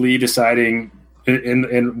Lee deciding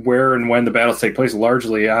in where and when the battles take place,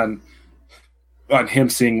 largely on him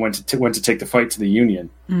seeing when to take the fight to the Union.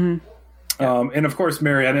 And of course,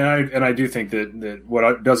 Mary, and I do think that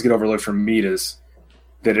what does get overlooked from Meade is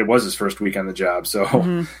that it was his first week on the job. So,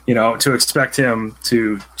 to expect him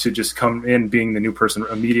to just come in being the new person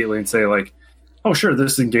immediately and say like, oh, sure,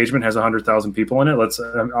 this engagement has 100,000 people in it.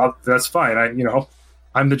 That's fine.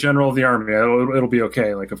 I'm the general of the army. It'll be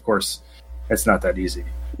okay. Like, of course, it's not that easy.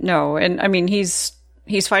 No. And I mean, he's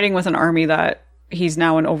fighting with an army that he's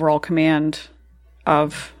now in overall command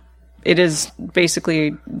of. It is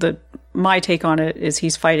basically my take on it is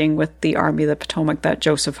he's fighting with the Army of the Potomac that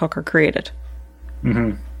Joseph Hooker created.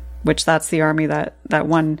 Which that's the army that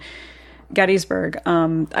won Gettysburg.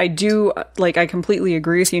 I completely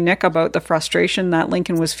agree with you, Nick, about the frustration that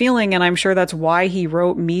Lincoln was feeling. And I'm sure that's why he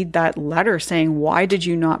wrote Meade that letter saying, why did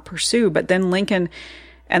you not pursue? But then Lincoln,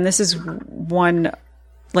 and this is one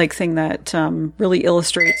thing that really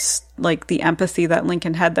illustrates the empathy that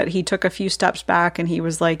Lincoln had, that he took a few steps back and he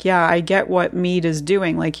was like, yeah, I get what Meade is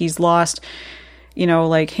doing. Like, he's lost,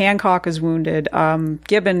 Hancock is wounded.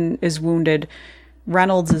 Gibbon is wounded.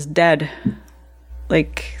 Reynolds is dead.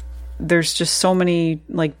 There's just so many,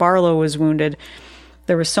 Barlow was wounded.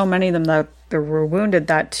 There was so many of them that were wounded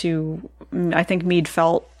that I think Meade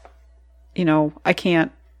felt, I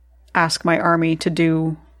can't ask my army to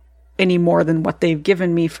do any more than what they've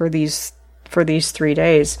given me for these 3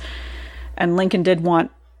 days. And Lincoln did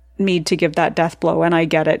want Meade to give that death blow, and I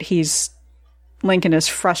get it. Lincoln is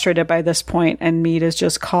frustrated by this point, and Meade is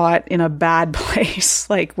just caught in a bad place,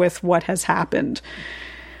 with what has happened.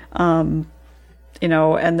 And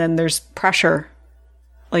then there's pressure,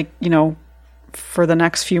 for the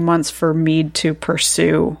next few months for Meade to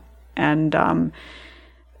pursue. And,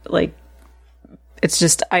 it's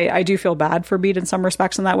just, I do feel bad for Meade in some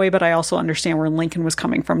respects in that way, but I also understand where Lincoln was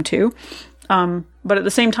coming from too. But at the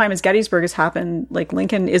same time as Gettysburg has happened,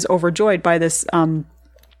 Lincoln is overjoyed by this,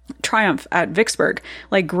 triumph at Vicksburg.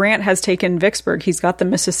 Grant has taken Vicksburg. He's got the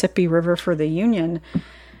Mississippi River for the Union.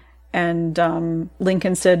 And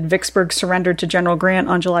Lincoln said Vicksburg surrendered to General Grant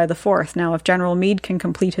on July the 4th. Now, if General Meade can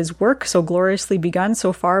complete his work so gloriously begun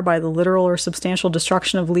so far by the literal or substantial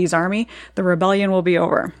destruction of Lee's army, the rebellion will be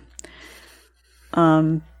over.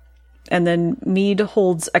 And then Meade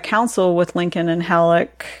holds a council with Lincoln and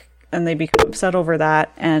Halleck, and they become upset over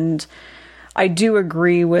that. And I do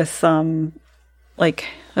agree with,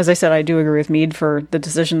 as I said, I do agree with Meade for the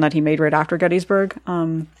decision that he made right after Gettysburg.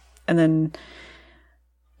 And then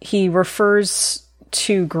he refers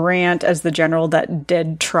to Grant as the general that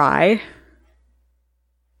did try.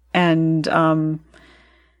 And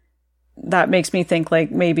that makes me think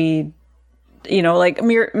maybe,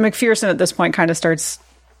 McPherson at this point kind of starts,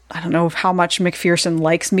 I don't know how much McPherson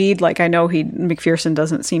likes Meade. I know McPherson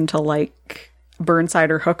doesn't seem to like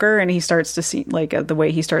Burnside or Hooker, and he starts to see the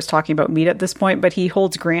way he starts talking about Meade at this point, but he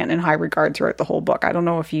holds Grant in high regard throughout the whole book. I don't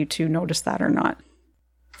know if you two noticed that or not.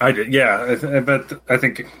 I did, yeah. But I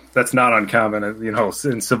think that's not uncommon,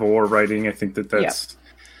 in Civil War writing. I think that's,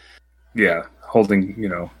 holding,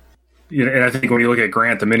 and I think when you look at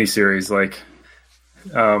Grant, the miniseries,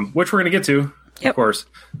 which we're going to get to, of course,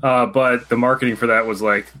 but the marketing for that was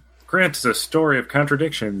Grant is a story of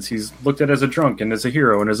contradictions. He's looked at as a drunk and as a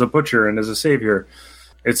hero and as a butcher and as a savior.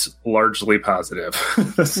 It's largely positive.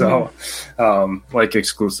 So,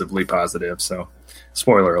 exclusively positive. So,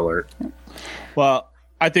 spoiler alert. Well,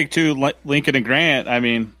 I think, too, Lincoln and Grant,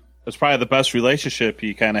 it's probably the best relationship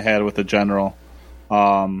he kind of had with the general.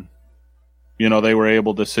 They were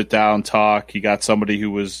able to sit down, talk. He got somebody who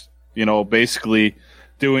was, basically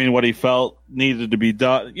doing what he felt needed to be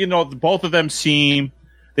done. Both of them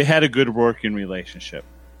they had a good working relationship.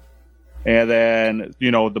 And then,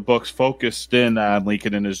 the book's focused in on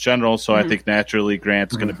Lincoln and his general, so I think naturally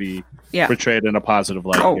Grant's going to be portrayed in a positive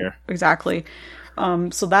light here. Exactly.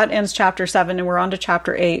 So that ends chapter 7, and we're on to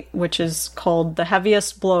chapter 8, which is called The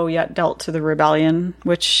Heaviest Blow Yet Dealt to the Rebellion,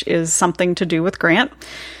 which is something to do with Grant,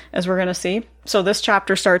 as we're going to see. So this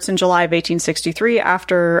chapter starts in July of 1863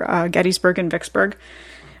 after Gettysburg and Vicksburg.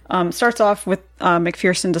 Starts off with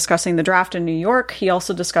McPherson discussing the draft in New York. He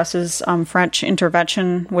also discusses French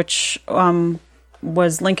intervention, which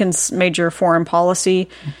was Lincoln's major foreign policy.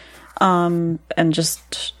 And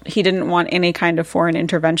just, he didn't want any kind of foreign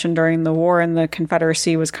intervention during the war, and the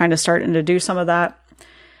Confederacy was kind of starting to do some of that.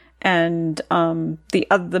 And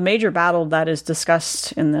the major battle that is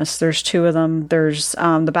discussed in this, there's two of them. There's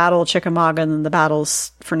the Battle of Chickamauga and then the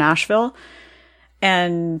battles for Nashville.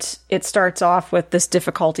 And it starts off with this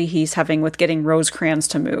difficulty he's having with getting Rosecrans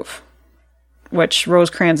to move, which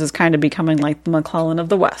Rosecrans is kind of becoming like the McClellan of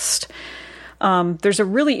the West. There's a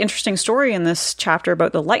really interesting story in this chapter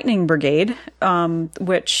about the Lightning Brigade,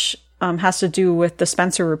 which has to do with the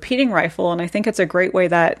Spencer repeating rifle. And I think it's a great way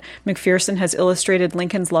that McPherson has illustrated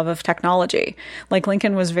Lincoln's love of technology. Like,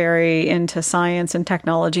 Lincoln was very into science and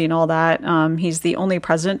technology and all that. He's the only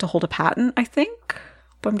president to hold a patent, I think.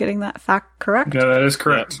 If I'm getting that fact correct. Yeah, that is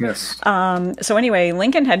correct. Yes. So anyway,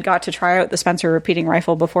 Lincoln had got to try out the Spencer repeating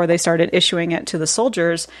rifle before they started issuing it to the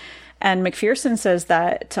soldiers. And McPherson says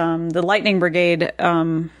that the Lightning Brigade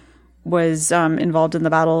was involved in the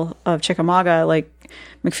Battle of Chickamauga. Like,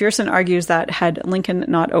 McPherson argues that had Lincoln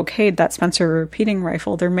not okayed that Spencer repeating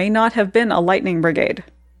rifle, there may not have been a Lightning Brigade.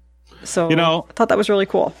 So I thought that was really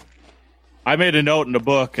cool. I made a note in the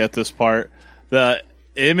book at this part. The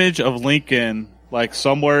image of Lincoln, like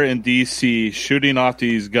somewhere in D.C., shooting off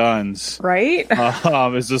these guns, right?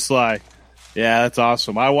 Is just like, yeah, that's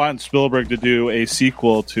awesome. I want Spielberg to do a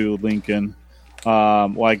sequel to Lincoln.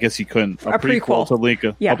 Well, I guess he couldn't. A prequel to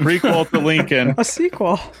Lincoln. Yeah. A prequel to Lincoln. A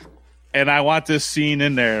sequel. And I want this scene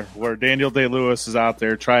in there where Daniel Day-Lewis is out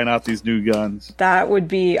there trying out these new guns. That would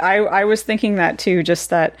be... I was thinking that too, just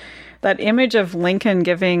that image of Lincoln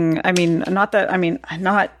giving... not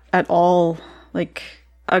at all like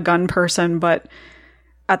a gun person, but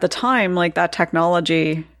at the time, like, that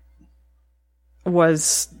technology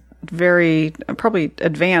was very probably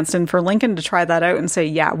advanced, and for Lincoln to try that out and say,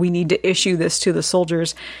 yeah, we need to issue this to the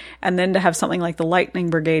soldiers, and then to have something like the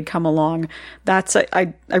Lightning Brigade come along, that's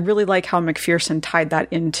I really like how McPherson tied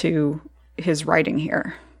that into his writing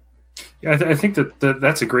here. Yeah, I think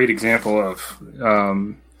that's a great example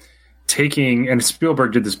of taking, and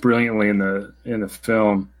Spielberg did this brilliantly in the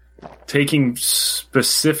film, taking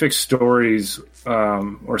specific stories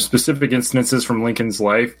or specific instances from Lincoln's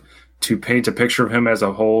life to paint a picture of him as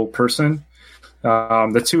a whole person.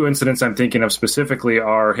 The two incidents I'm thinking of specifically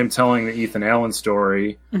are him telling the Ethan Allen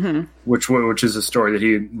story, which is a story that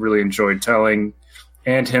he really enjoyed telling,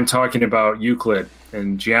 and him talking about Euclid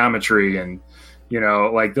and geometry, and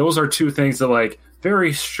like, those are two things that, like,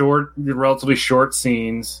 very short, relatively short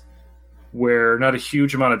scenes where not a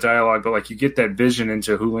huge amount of dialogue, but, like, you get that vision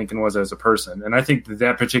into who Lincoln was as a person. And I think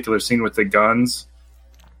that particular scene with the guns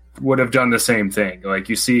would have done the same thing. Like,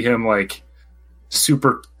 you see him, like,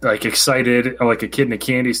 super, like, excited, like a kid in a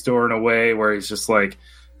candy store, in a way where he's just like,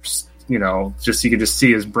 you can just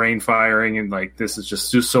see his brain firing, and, like, this is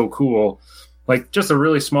just so cool. Like, just a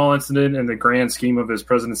really small incident in the grand scheme of his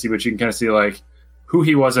presidency, but you can kind of see, like, who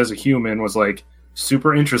he was as a human was, like,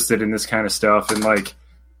 super interested in this kind of stuff, and, like,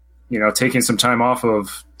 taking some time off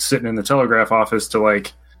of sitting in the telegraph office to,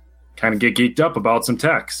 like, kind of get geeked up about some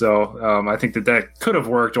tech. So I think that could have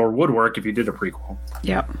worked, or would work, if you did a prequel.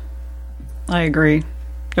 Yeah, I agree.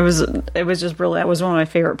 It was just really, that was one of my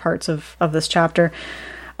favorite parts of this chapter.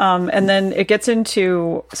 And then it gets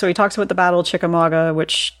into, so he talks about the Battle of Chickamauga,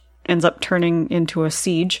 which ends up turning into a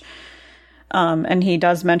siege. And he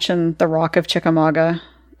does mention the Rock of Chickamauga,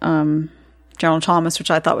 General Thomas,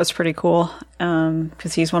 which I thought was pretty cool,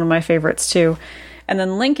 because he's one of my favorites too. And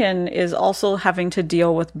then Lincoln is also having to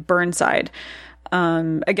deal with Burnside.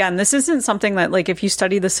 Again, this isn't something that, like, if you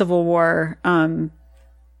study the Civil War,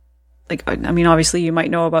 obviously you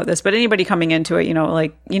might know about this, but anybody coming into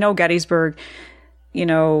it, Gettysburg,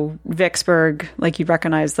 Vicksburg, like, you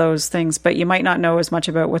recognize those things, but you might not know as much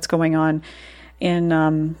about what's going on in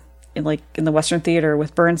the Western Theater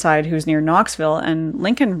with Burnside, who's near Knoxville. And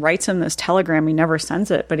Lincoln writes him this telegram. He never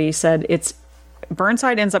sends it, but he said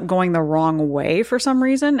Burnside ends up going the wrong way for some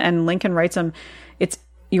reason. And Lincoln writes him, it's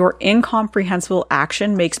your incomprehensible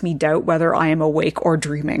action makes me doubt whether I am awake or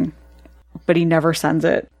dreaming. But he never sends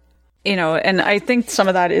it. And I think some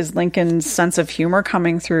of that is Lincoln's sense of humor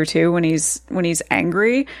coming through too when he's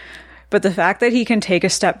angry. But the fact that he can take a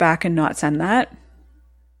step back and not send that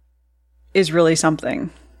is really something.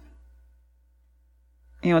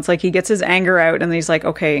 It's like he gets his anger out and he's like,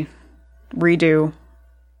 okay, redo.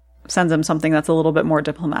 Sends him something that's a little bit more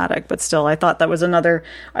diplomatic. But still, I thought that was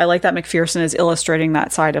I like that McPherson is illustrating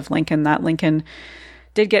that side of Lincoln, that Lincoln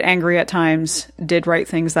did get angry at times, did write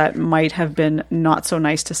things that might have been not so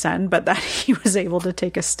nice to send, but that he was able to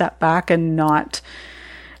take a step back and not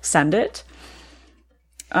send it.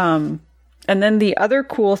 And then the other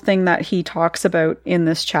cool thing that he talks about in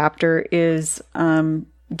this chapter is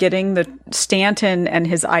getting the Stanton and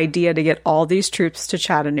his idea to get all these troops to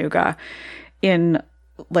Chattanooga in,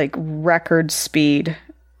 like, record speed.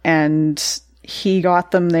 And he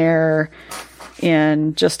got them there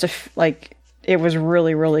in just it was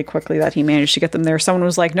really, really quickly that he managed to get them there. Someone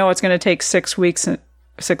was like, no, it's going to take 6 weeks. And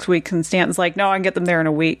Stanton's like, no, I can get them there in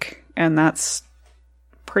a week. And that's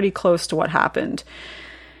pretty close to what happened.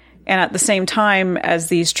 And at the same time as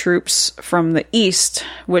these troops from the east,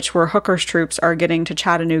 which were Hooker's troops, are getting to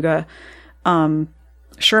Chattanooga,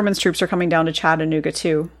 Sherman's troops are coming down to Chattanooga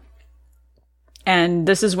too. And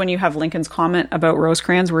this is when you have Lincoln's comment about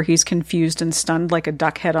Rosecrans, where he's confused and stunned like a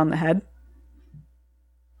duck head on the head.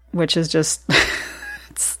 Which is just...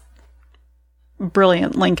 it's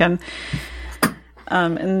brilliant, Lincoln.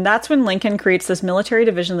 And that's when Lincoln creates this military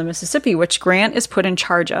division of the Mississippi, which Grant is put in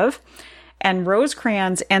charge of. And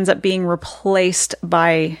Rosecrans ends up being replaced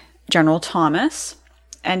by General Thomas.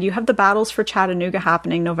 And you have the battles for Chattanooga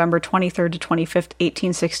happening November 23rd to 25th,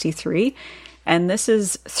 1863. And this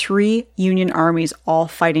is 3 Union armies all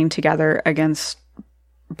fighting together against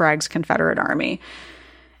Bragg's Confederate army.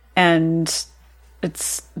 And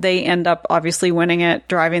they end up obviously winning it,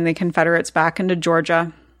 driving the Confederates back into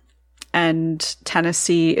Georgia. And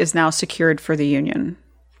Tennessee is now secured for the Union,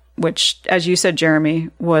 which, as you said, Jeremy,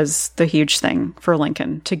 was the huge thing for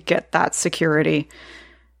Lincoln to get that security,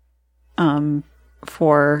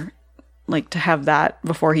 for like to have that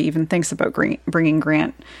before he even thinks about bringing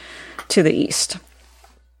Grant to the east.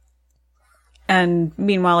 And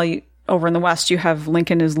meanwhile, over in the west, you have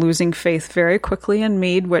Lincoln is losing faith very quickly in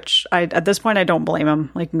Meade, which at this point I don't blame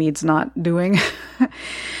him. Like, Meade's not doing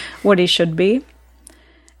what he should be.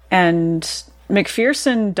 And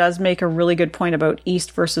McPherson does make a really good point about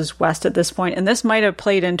East versus West at this point, and this might have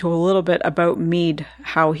played into a little bit about Meade,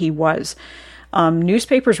 how he was.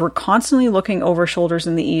 Newspapers were constantly looking over shoulders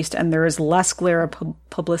in the East, and there is less glare of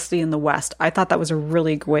publicity in the West. I thought that was a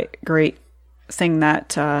really great thing that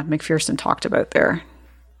McPherson talked about there.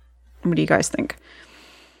 What do you guys think?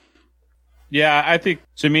 Yeah, I think,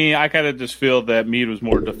 to me, I kind of just feel that Meade was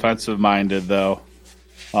more defensive-minded, though,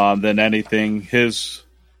 than anything. His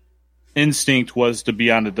instinct was to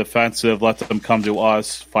be on the defensive, let them come to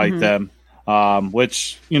us, fight them,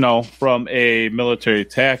 which, from a military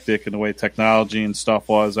tactic and the way technology and stuff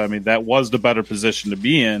was, I mean, that was the better position to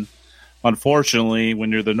be in. Unfortunately,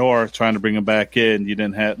 when you're the North trying to bring them back in, you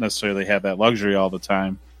didn't necessarily have that luxury all the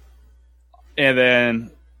time. And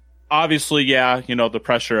then, obviously, the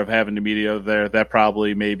pressure of having the media there, that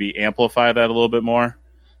probably maybe amplified that a little bit more.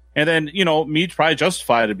 And then, Meade probably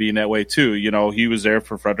justified it being that way, too. He was there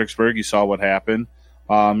for Fredericksburg. He saw what happened.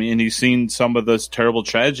 And he's seen some of this terrible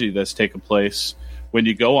tragedy that's taken place when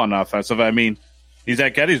you go on offensive. I mean, he's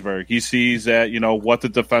at Gettysburg. He sees that, what the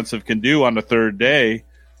defensive can do on the third day,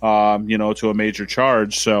 to a major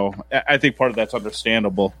charge. So I think part of that's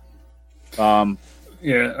understandable.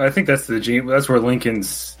 Yeah, I think that's that's where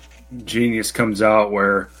Lincoln's genius comes out,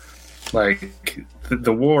 where, like,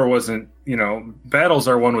 the war wasn't, battles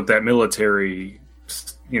are won with that military,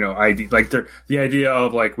 idea. Like, the idea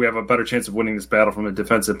of, like, we have a better chance of winning this battle from a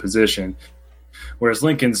defensive position. Whereas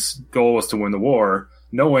Lincoln's goal was to win the war,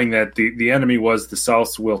 knowing that the enemy was the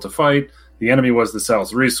South's will to fight, the enemy was the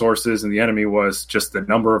South's resources, and the enemy was just the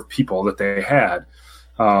number of people that they had.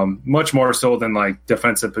 Much more so than, like,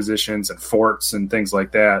 defensive positions and forts and things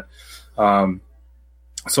like that.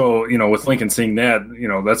 So, with Lincoln seeing that,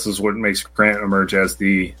 this is what makes Grant emerge as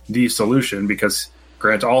the solution, because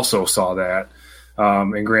Grant also saw that.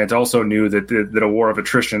 And Grant also knew that a war of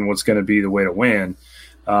attrition was going to be the way to win.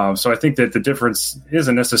 So I think that the difference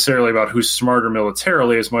isn't necessarily about who's smarter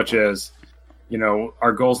militarily as much as,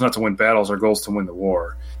 our goal is not to win battles, our goal is to win the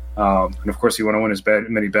war. And of course, you want to win as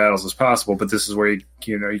many battles as possible, but this is where you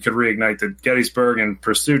could reignite the Gettysburg and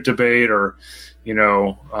pursuit debate, or,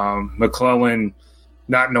 McClellan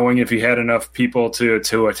not knowing if he had enough people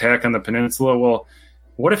to attack on the peninsula. Well,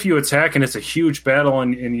 what if you attack and it's a huge battle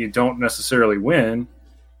and you don't necessarily win?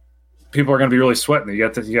 People are going to be really sweating. You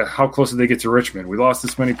got how close did they get to Richmond? We lost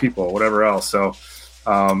this many people, whatever else. So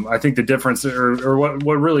I think the difference, or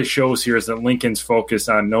what really shows here, is that Lincoln's focused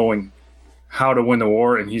on knowing how to win the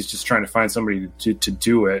war, and he's just trying to find somebody to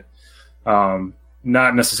do it.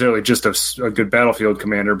 Not necessarily just a good battlefield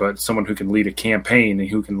commander, but someone who can lead a campaign and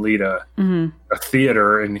who can lead a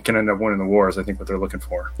theater and can end up winning the war is, I think, what they're looking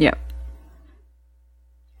for. Yeah.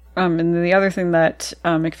 And the other thing that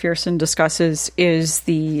McPherson discusses is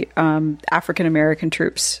the African American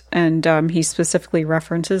troops, and he specifically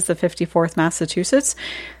references the 54th Massachusetts.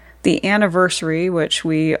 The anniversary, which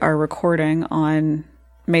we are recording on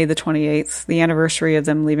May the 28th, the anniversary of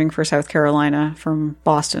them leaving for South Carolina from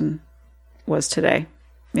Boston, was today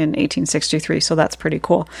in 1863. So that's pretty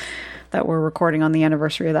cool that we're recording on the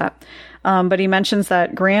anniversary of that. But he mentions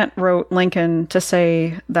that Grant wrote Lincoln to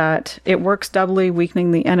say that it works doubly,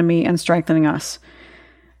 weakening the enemy and strengthening us.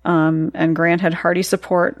 And Grant had hearty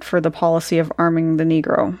support for the policy of arming the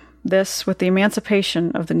Negro. This, with the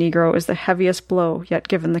emancipation of the Negro, is the heaviest blow yet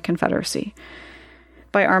given the Confederacy.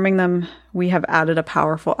 by arming them, we have added a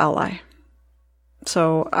powerful ally.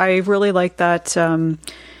 So I really like that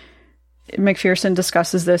McPherson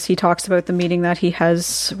discusses this. He talks about the meeting that he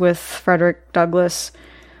has with Frederick Douglass.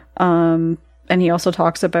 And he also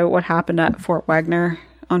talks about what happened at Fort Wagner,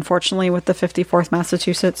 unfortunately, with the 54th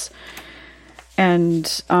Massachusetts.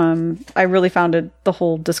 And I really found the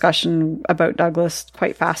whole discussion about Douglass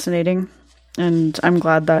quite fascinating. And I'm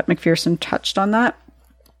glad that McPherson touched on that.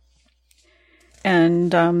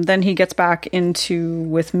 And then he gets back into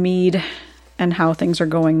with Meade and how things are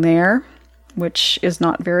going there, which is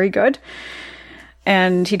not very good.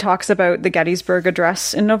 And he talks about the Gettysburg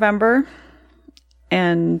Address in November,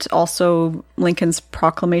 and also Lincoln's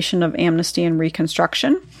proclamation of amnesty and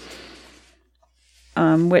reconstruction,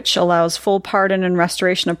 which allows full pardon and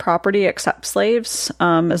restoration of property except slaves,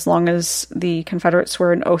 as long as the Confederates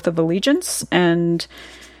swear an oath of allegiance. And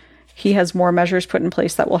he has more measures put in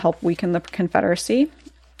place that will help weaken the Confederacy.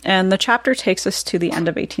 And the chapter takes us to the end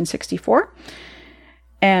of 1864.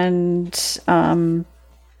 And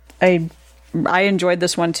I enjoyed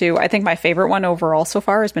this one too. I think my favorite one overall so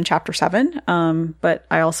far has been chapter 7. But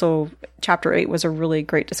I also, chapter 8 was a really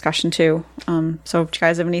great discussion too. So do you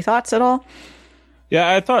guys have any thoughts at all? Yeah,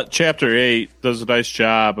 I thought chapter 8 does a nice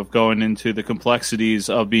job of going into the complexities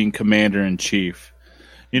of being commander-in-chief.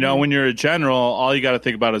 You know, when you're a general, all you got to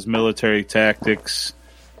think about is military tactics.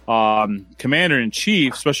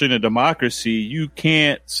 Commander-in-chief, especially in a democracy, you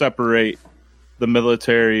can't separate the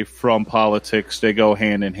military from politics. They go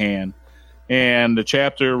hand in hand. And the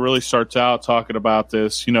chapter really starts out talking about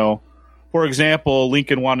this. You know, for example,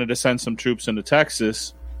 Lincoln wanted to send some troops into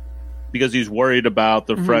Texas because he's worried about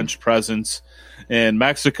the French presence in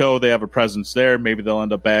Mexico. They have a presence there. Maybe they'll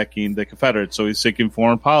end up backing the Confederates. So he's thinking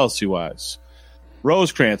foreign policy-wise.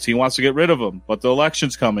 Rosecrans, he wants to get rid of him, but the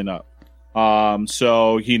election's coming up.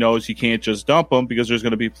 So he knows he can't just dump him because there's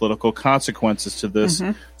going to be political consequences to this.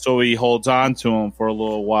 So he holds on to him for a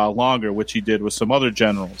little while longer, which he did with some other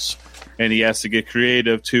generals. And he has to get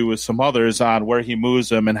creative, too, with some others on where he moves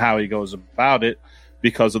them and how he goes about it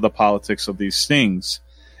because of the politics of these things.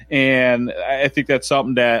 And I think that's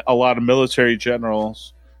something that a lot of military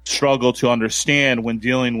generals struggle to understand when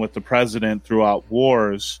dealing with the president throughout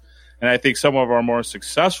wars. And I think some of our more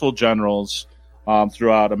successful generals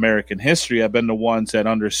throughout American history have been the ones that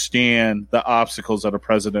understand the obstacles that a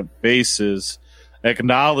president faces,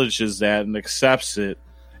 acknowledges that and accepts it,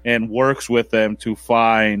 and works with them to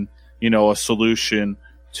find, you know, a solution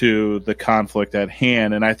to the conflict at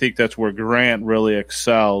hand. And I think that's where Grant really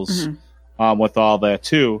excels with all that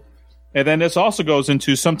too. And then this also goes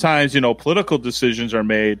into sometimes, you know, political decisions are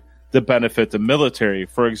made to benefit the military.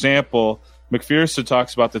 For example, McPherson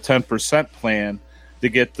talks about the 10% plan to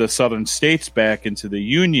get the southern states back into the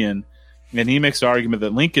Union. And he makes the argument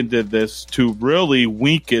that Lincoln did this to really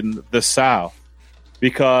weaken the South.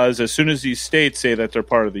 Because as soon as these states say that they're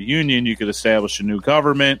part of the Union, you could establish a new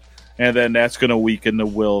government. And then that's going to weaken the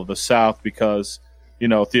will of the South because, you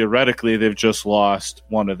know, theoretically, they've just lost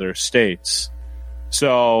one of their states.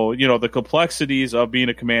 So, you know, the complexities of being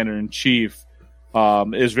a commander-in-chief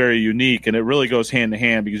is very unique, and it really goes hand in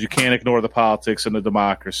hand because you can't ignore the politics in a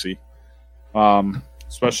democracy,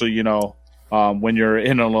 especially, you know, when you're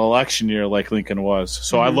in an election year like Lincoln was.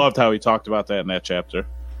 So I loved how he talked about that in that chapter.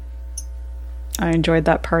 I enjoyed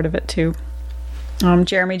that part of it too.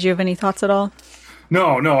 Jeremy, do you have any thoughts at all?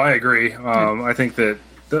 No, I agree. I think that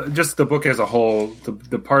just the book as a whole,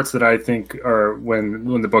 the parts that I think are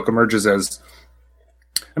when the book emerges as,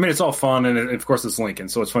 I mean, it's all fun, and of course it's Lincoln,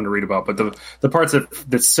 so it's fun to read about. But the parts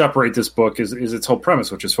that separate this book is its whole premise,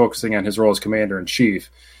 which is focusing on his role as commander-in-chief.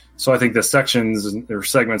 So I think the sections or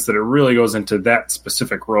segments that it really goes into that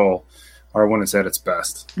specific role are when it's at its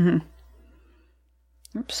best.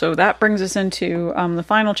 So that brings us into the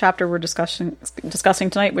final chapter we're discussing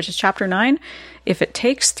tonight, which is chapter 9, If It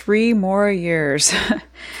Takes 3 More Years.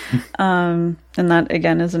 And that,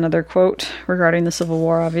 again, is another quote regarding the Civil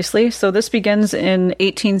War, obviously. So this begins in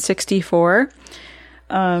 1864.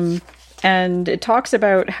 And it talks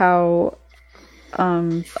about how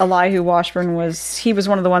Elihu Washburn was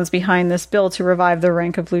one of the ones behind this bill to revive the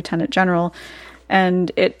rank of lieutenant general.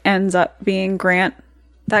 And it ends up being Grant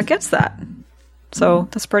that gets that. So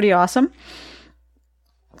that's pretty awesome.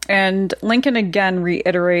 And Lincoln again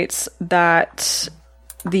reiterates that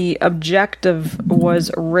the objective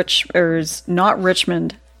was not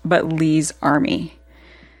Richmond, but Lee's army.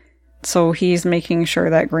 So he's making sure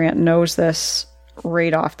that Grant knows this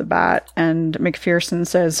right off the bat. And McPherson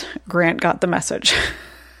says Grant got the message.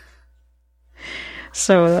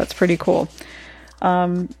 So that's pretty cool.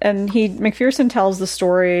 And McPherson tells the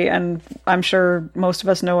story, and I'm sure most of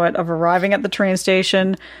us know it, of arriving at the train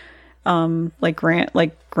station.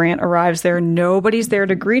 Grant arrives there, nobody's there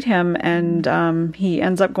to greet him, and he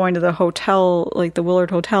ends up going to the hotel, like the Willard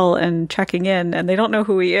Hotel, and checking in, and they don't know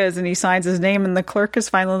who he is, and he signs his name, and the clerk is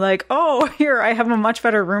finally like, "Oh, here, I have a much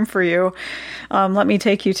better room for you. Let me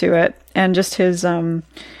take you to it." And just his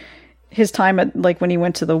time at, like, when he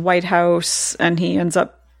went to the White House, and he ends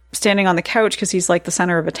up standing on the couch because he's like the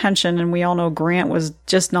center of attention, and we all know Grant was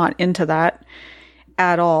just not into that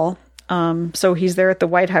at all. So he's there at the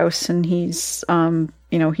White House, and he's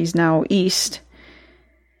now East.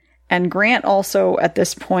 And Grant also at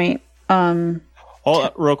this point, hold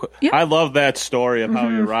on, real quick. Yeah. I love that story of how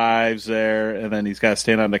he arrives there, and then he's got to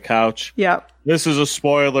stand on the couch. Yeah. This is a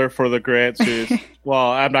spoiler for the Grant series.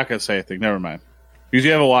 Well, I'm not going to say anything. Never mind. Because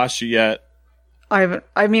you haven't watched it yet.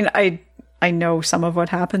 I know some of what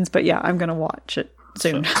happens, but yeah, I'm going to watch it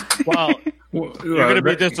soon. Well, you're going to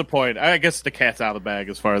be disappointed. I guess the cat's out of the bag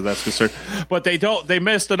as far as that's concerned. But they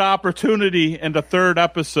missed an opportunity in the third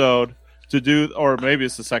episode to do, or maybe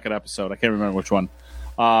it's the second episode. I can't remember which one.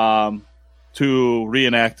 To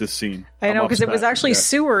reenact this scene. I know, because it was actually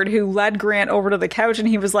Seward who led Grant over to the couch, and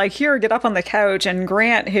he was like, "Here, get up on the couch." And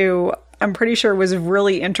Grant, who I'm pretty sure was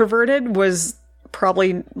really introverted, was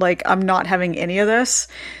probably like, "I'm not having any of this."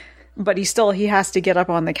 But he has to get up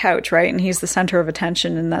on the couch, right? And he's the center of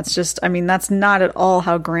attention. And that's just, that's not at all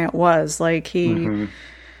how Grant was. Like, we're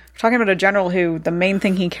talking about a general who the main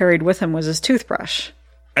thing he carried with him was his toothbrush.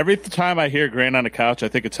 Every time I hear Grant on the couch, I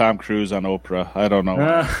think of Tom Cruise on Oprah. I don't know.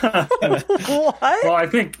 What? Well, I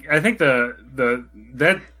think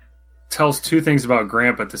that tells two things about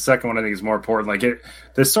Grant, but the second one I think is more important. Like,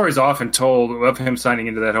 the story's often told of him signing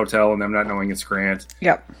into that hotel and them not knowing it's Grant.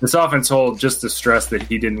 Yep. It's often told just the stress that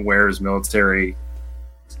he didn't wear his military,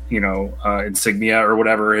 insignia or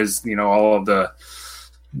whatever, his, all of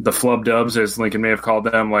the flub dubs, as Lincoln may have called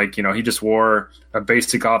them. Like, he just wore a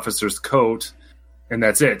basic officer's coat, and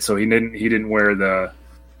that's it. So he didn't wear the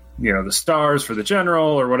stars for the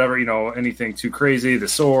general or whatever, anything too crazy, the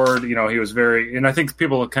sword, he was very, and I think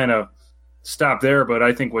people kind of stop there, but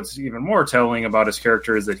I think what's even more telling about his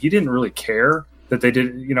character is that he didn't really care that they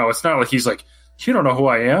did, it's not like he's like, "You don't know who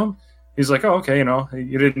I am." He's like, "Oh, okay,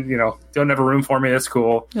 you didn't, don't have a room for me. That's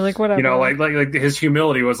cool." You're like, whatever. Like his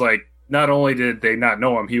humility was like, not only did they not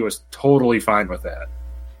know him, he was totally fine with that.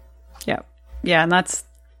 Yeah. Yeah. And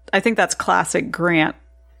I think that's classic Grant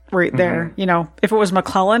right there. If it was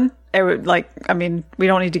McClellan, it would we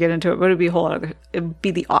don't need to get into it, but it would be it would be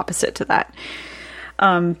the opposite to that.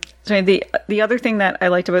 So the other thing that I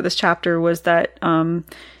liked about this chapter was that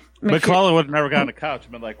McClellan would have never gotten a couch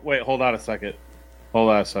and been like, "Wait, hold on a second.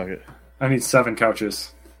 I need 7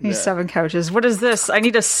 couches. He's 7 couches. What is this? I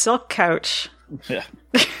need a silk couch." Yeah.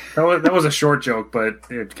 That was a short joke, but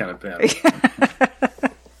it's kind of bad.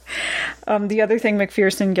 The other thing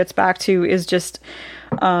McPherson gets back to is just,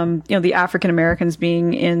 the African Americans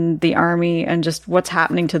being in the Army and just what's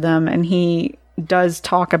happening to them. And he does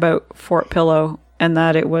talk about Fort Pillow and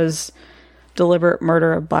that it was deliberate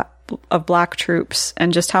murder of black troops,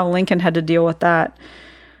 and just how Lincoln had to deal with that.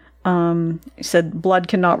 He said, "Blood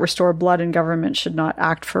cannot restore blood, and government should not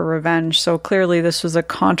act for revenge." So clearly this was a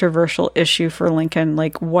controversial issue for Lincoln.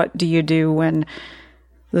 Like, what do you do when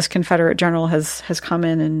this Confederate general has come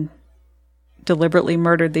in and deliberately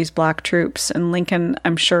murdered these black troops? And Lincoln,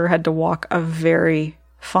 I'm sure, had to walk a very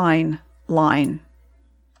fine line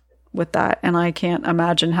with that. And I can't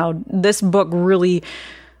imagine how this book really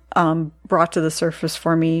brought to the surface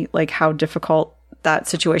for me, like, how difficult that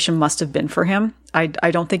situation must have been for him. I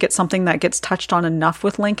don't think it's something that gets touched on enough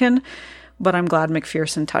with Lincoln, but I'm glad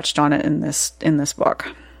McPherson touched on it in this book.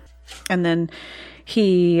 And then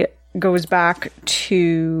he goes back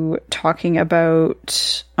to talking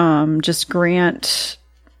about just Grant,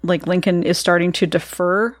 like Lincoln is starting to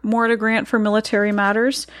defer more to Grant for military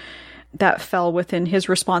matters that fell within his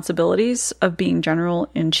responsibilities of being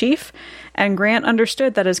general-in-chief. And Grant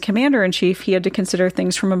understood that as commander-in-chief, he had to consider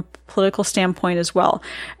things from a political standpoint as well.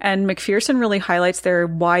 And McPherson really highlights there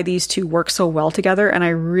why these two work so well together. And I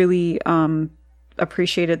really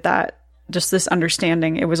appreciated that. Just this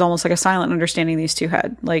understanding. It was almost like a silent understanding these two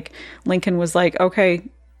had. Like, Lincoln was like, "Okay,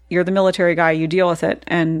 you're the military guy, you deal with it."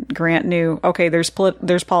 And Grant knew, okay, there's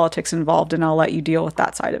politics involved, and I'll let you deal with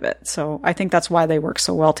that side of it. So I think that's why they work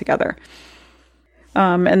so well together.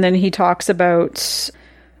 And then he talks about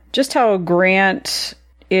just how Grant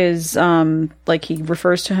is, he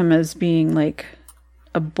refers to him as being like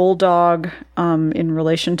a bulldog in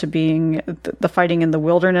relation to being the fighting in the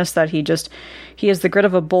wilderness, that he has the grit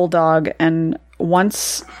of a bulldog. And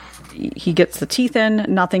once he gets the teeth in,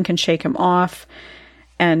 nothing can shake him off,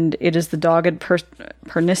 and it is the dogged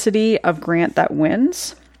pernicity of Grant that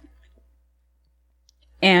wins.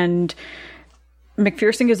 And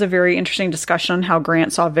McPherson gives a very interesting discussion on how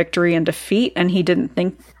Grant saw victory and defeat, and he didn't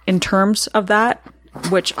think in terms of that,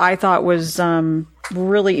 which I thought was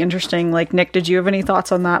really interesting. Like, Nick, did you have any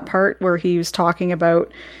thoughts on that part where he was talking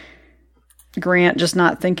about Grant just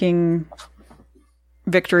not thinking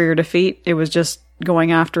victory or defeat? It was just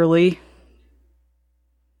going after Lee.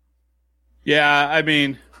 Yeah, I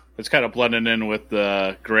mean, it's kind of blending in with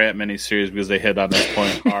the Grant miniseries because they hit on this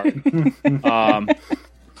point hard.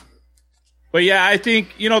 But yeah, I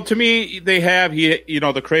think, to me, they have,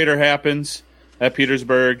 the crater happens at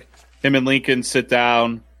Petersburg. Him and Lincoln sit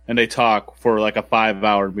down and they talk for like a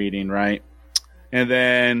 5-hour meeting, right? And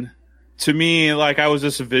then, to me, like, I was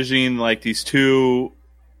just envisioning like these two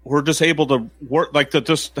were just able to work, like, to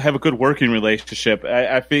just have a good working relationship.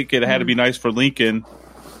 I think it had to be nice for Lincoln.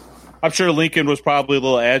 I'm sure Lincoln was probably a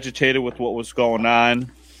little agitated with what was going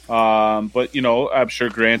on. But, I'm sure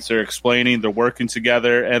Grant's there explaining, they're working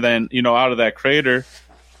together. And then, out of that crater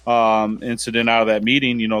incident, out of that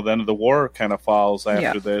meeting, then the war kind of follows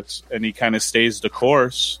after this. And he kind of stays the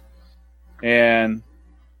course. And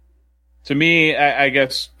to me, I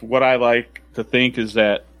guess what I like to think is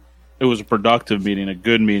that it was a productive meeting, a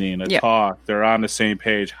good meeting, a talk. They're on the same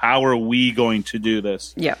page. How are we going to do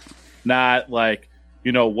this? Yeah. Not like,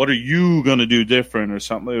 what are you going to do different or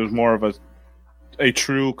something? It was more of a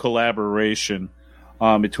true collaboration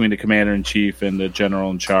between the commander-in-chief and the general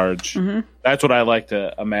in charge. Mm-hmm. That's what I like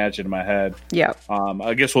to imagine in my head. Yeah.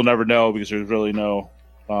 I guess we'll never know because there's really no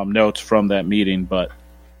notes from that meeting, but...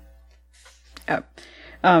 Yeah.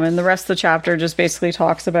 And the rest of the chapter just basically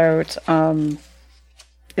talks about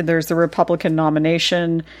there's the Republican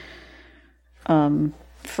nomination.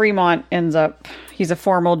 Fremont ends up... He's a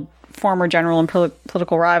former general and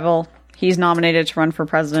political rival. He's nominated to run for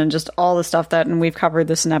president. Just all the stuff that, and we've covered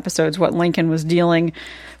this in episodes, what Lincoln was dealing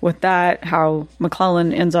with that, how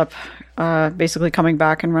McClellan ends up basically coming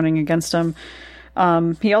back and running against him.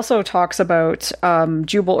 He also talks about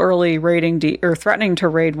Jubal Early threatening to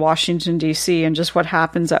raid Washington, D.C., and just what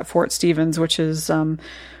happens at Fort Stevens, which is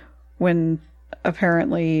when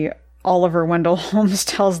apparently Oliver Wendell Holmes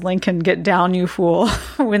tells Lincoln, "Get down, you fool,"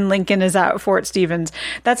 when Lincoln is at Fort Stevens.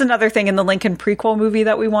 That's another thing in the Lincoln prequel movie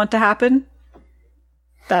that we want to happen.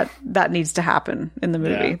 That needs to happen in the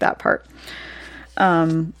movie, that part.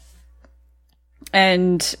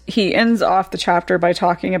 And he ends off the chapter by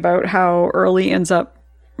talking about how Early ends up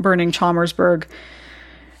burning Chambersburg,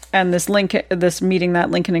 and this meeting that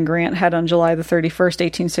Lincoln and Grant had on July the 31st,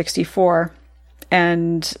 1864.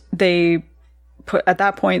 And they put, at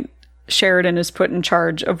that point, Sheridan is put in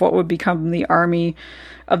charge of what would become the Army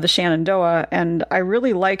of the Shenandoah. And I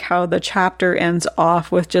really like how the chapter ends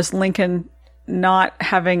off with just Lincoln not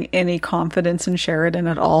having any confidence in Sheridan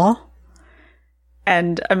at all.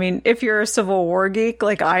 And I mean, if you're a Civil War geek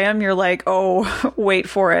like I am, you're like, oh, wait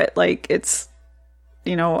for it. Like, it's,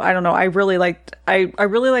 I don't know. I really like how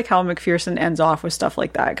McPherson ends off with stuff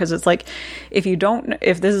like that. Cause it's like, if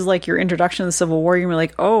this is like your introduction to the Civil War, you're gonna be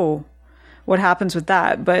like, oh, what happens with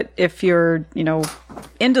that? But if you're,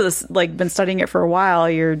 into this, like been studying it for a while,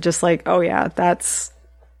 you're just like, oh yeah,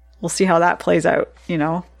 we'll see how that plays out.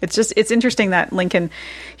 It's interesting that Lincoln,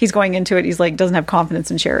 he's going into it. He's like, doesn't have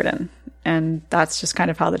confidence in Sheridan. And that's just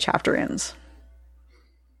kind of how the chapter ends.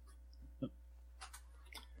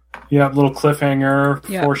 Yeah. Little cliffhanger,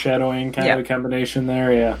 foreshadowing kind of a combination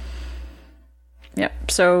there. Yeah. Yeah.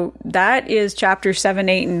 So that is chapter 7,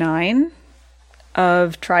 8, and 9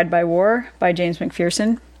 of Tried by War by James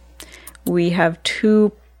McPherson. We have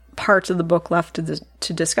 2 parts of the book left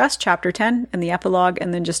to discuss, chapter 10 and the epilogue,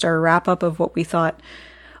 and then just our wrap up of what we thought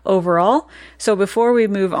overall. So before we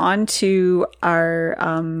move on to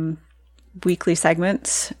our weekly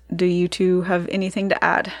segments, do you two have anything to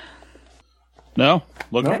add? No.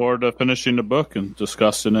 Looking forward to finishing the book and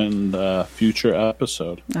discussing it in the future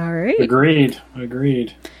episode. All right. Agreed.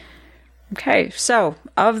 Okay, so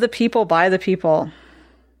Of the People, by the People.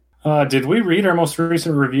 Did we read our most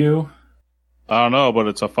recent review? I don't know, but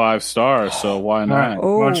it's a 5-star, so why not? Right.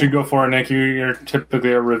 Why don't you go for it, Nick? You're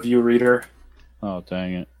typically a review reader. Oh,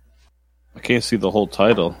 dang it. I can't see the whole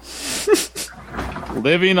title.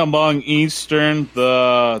 Living Among Eastern,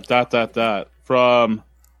 from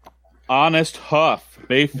Honest Huff,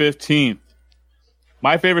 May 15th.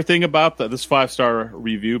 My favorite thing about this 5-star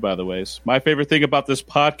review, by the way, is my favorite thing about this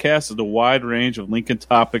podcast is the wide range of Lincoln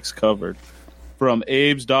topics covered. From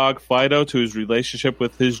Abe's dog Fido to his relationship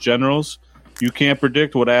with his generals, you can't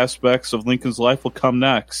predict what aspects of Lincoln's life will come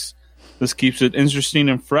next. This keeps it interesting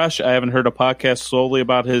and fresh. I haven't heard a podcast solely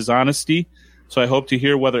about his honesty, so I hope to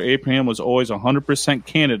hear whether Abraham was always 100%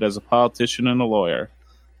 candid as a politician and a lawyer.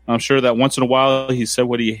 I'm sure that once in a while he said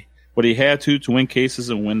what he had to win cases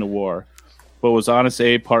and win the war. But was Honest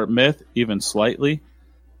Abe part myth, even slightly?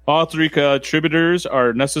 All three contributors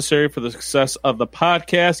are necessary for the success of the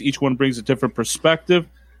podcast. Each one brings a different perspective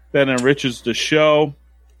that enriches the show.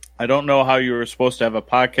 I don't know how you were supposed to have a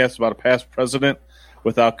podcast about a past president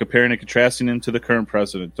without comparing and contrasting him to the current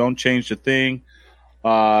president. Don't change the thing.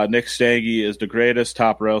 Nick Stange is the greatest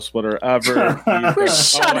top rail splitter ever.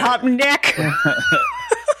 Shut up, Nick.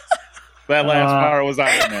 That last part was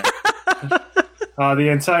out in there. The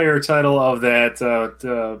entire title of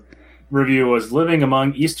that review was Living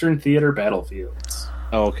Among Eastern Theater Battlefields.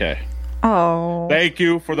 Okay. Oh. Thank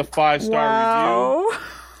you for the 5-star review.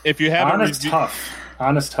 If you haven't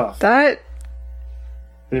Honest Huff. That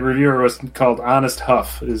The reviewer was called Honest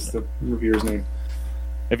Huff is the reviewer's name.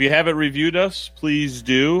 If you haven't reviewed us, please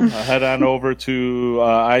do. Head on over to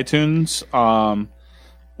iTunes.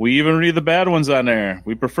 We even read the bad ones on there.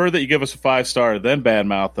 We prefer that you give us a 5-star, then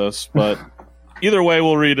badmouth us. But either way,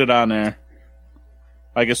 we'll read it on there.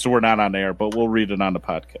 I guess we're not on air, but we'll read it on the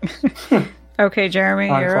podcast. Okay, Jeremy,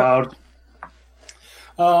 On you're up.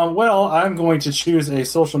 Cloud. Well, I'm going to choose a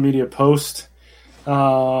social media post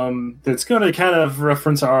that's going to kind of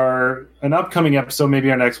reference an upcoming episode,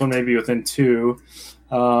 maybe our next one, maybe within 2.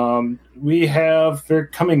 They're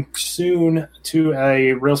coming soon to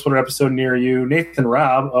a Railsplitter episode near you. Nathan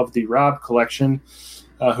Robb of the Robb Collection,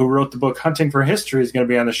 who wrote the book Hunting for History, is going to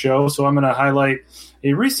be on the show. So I'm going to highlight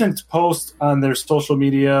a recent post on their social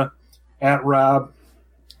media at Robb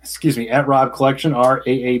Collection,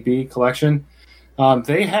 RAAB Collection.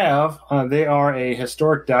 They are a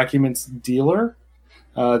historic documents dealer.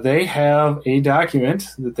 They have a document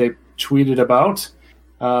that they tweeted about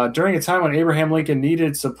during a time when Abraham Lincoln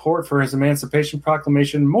needed support for his Emancipation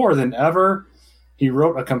Proclamation more than ever. He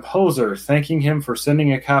wrote a composer thanking him for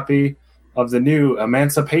sending a copy of the new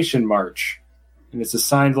Emancipation March. And it's a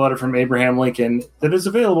signed letter from Abraham Lincoln that is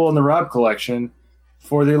available in the Robb Collection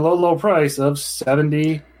for the low price of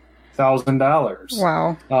 $70,000.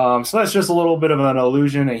 Wow. So that's just a little bit of an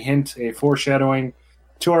allusion, a hint, a foreshadowing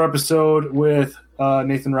to our episode with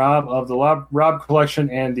Nathan Robb of the Robb Collection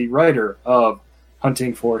and the writer of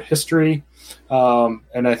Hunting for History.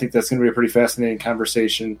 And I think that's going to be a pretty fascinating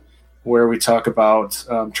conversation where we talk about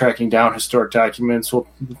tracking down historic documents. We'll,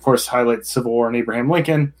 of course, highlight the Civil War and Abraham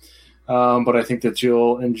Lincoln. But I think that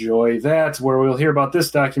you'll enjoy that, where we'll hear about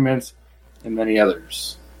this document and many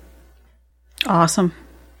others. Awesome.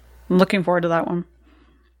 I'm looking forward to that one.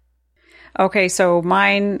 Okay, so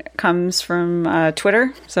mine comes from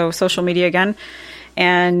Twitter, so social media again.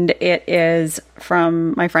 And it is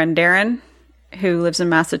from my friend Darren, who lives in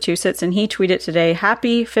Massachusetts. And he tweeted today,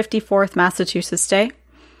 Happy 54th Massachusetts Day.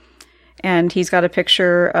 And he's got a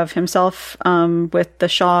picture of himself with the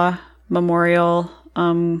Shaw Memorial,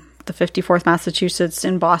 the 54th Massachusetts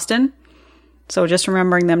in Boston. So just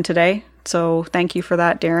remembering them today. So thank you for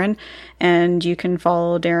that, Darren. And you can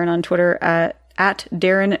follow Darren on Twitter at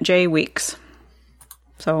Darren J. Weeks.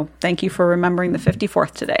 So thank you for remembering the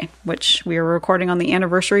 54th today, which we are recording on the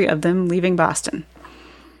anniversary of them leaving Boston.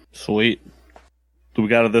 Sweet. Do we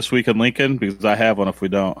got it this week in Lincoln? Because I have one if we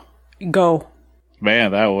don't. Go.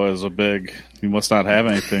 Man, that was a big... You must not have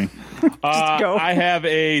anything. Go. I have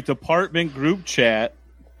a department group chat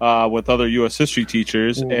with other U.S. history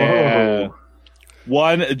teachers. Whoa. And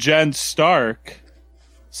one, Jen Stark,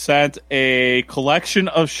 sent a collection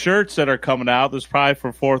of shirts that are coming out. There's probably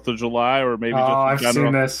for 4th of July or maybe just in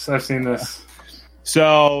general. I've seen this.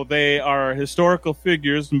 So they are historical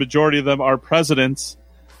figures. The majority of them are presidents.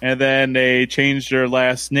 And then they changed their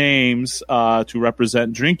last names to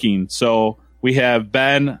represent drinking. So we have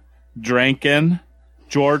Ben Drankin,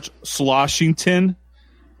 George Sloshington.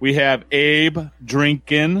 We have Abe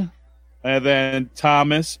Drinkin, and then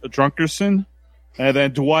Thomas Drunkerson, and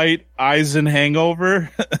then Dwight Eisenhangover.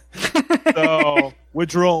 So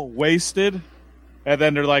Woodrow Wasted, and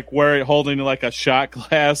then they're like holding like a shot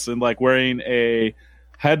glass and like wearing a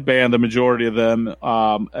headband. The majority of them,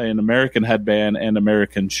 an American headband and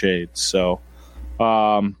American shades. So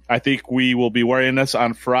I think we will be wearing this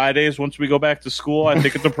on Fridays once we go back to school. I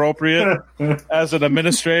think it's appropriate. As an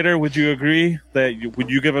administrator, would you agree that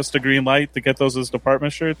would you give us the green light to get those as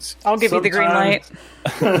department shirts? I'll give you the green light.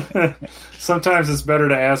 Sometimes it's better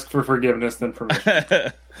to ask for forgiveness than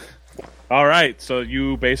permission. All right, so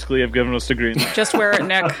you basically have given us the green light. Just wear it,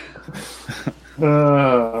 Nick.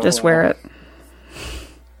 Just wear it.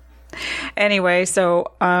 Anyway,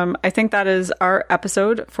 so I think that is our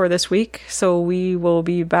episode for this week. So we will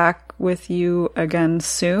be back with you again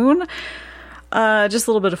soon. Just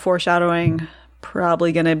a little bit of foreshadowing.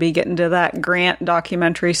 Probably going to be getting to that Grant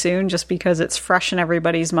documentary soon, just because it's fresh in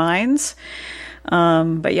everybody's minds.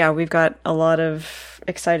 But yeah, we've got a lot of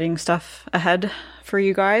exciting stuff ahead for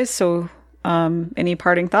you guys. So any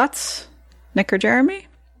parting thoughts, Nick or Jeremy?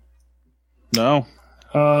 No.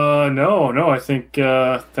 I think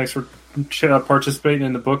thanks for participating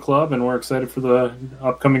in the book club, and we're excited for the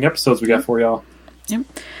upcoming episodes we got for y'all. Yep.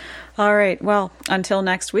 All right. Well, until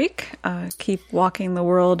next week, keep walking the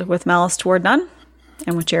world with malice toward none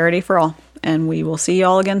and with charity for all. And we will see you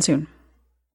all again soon.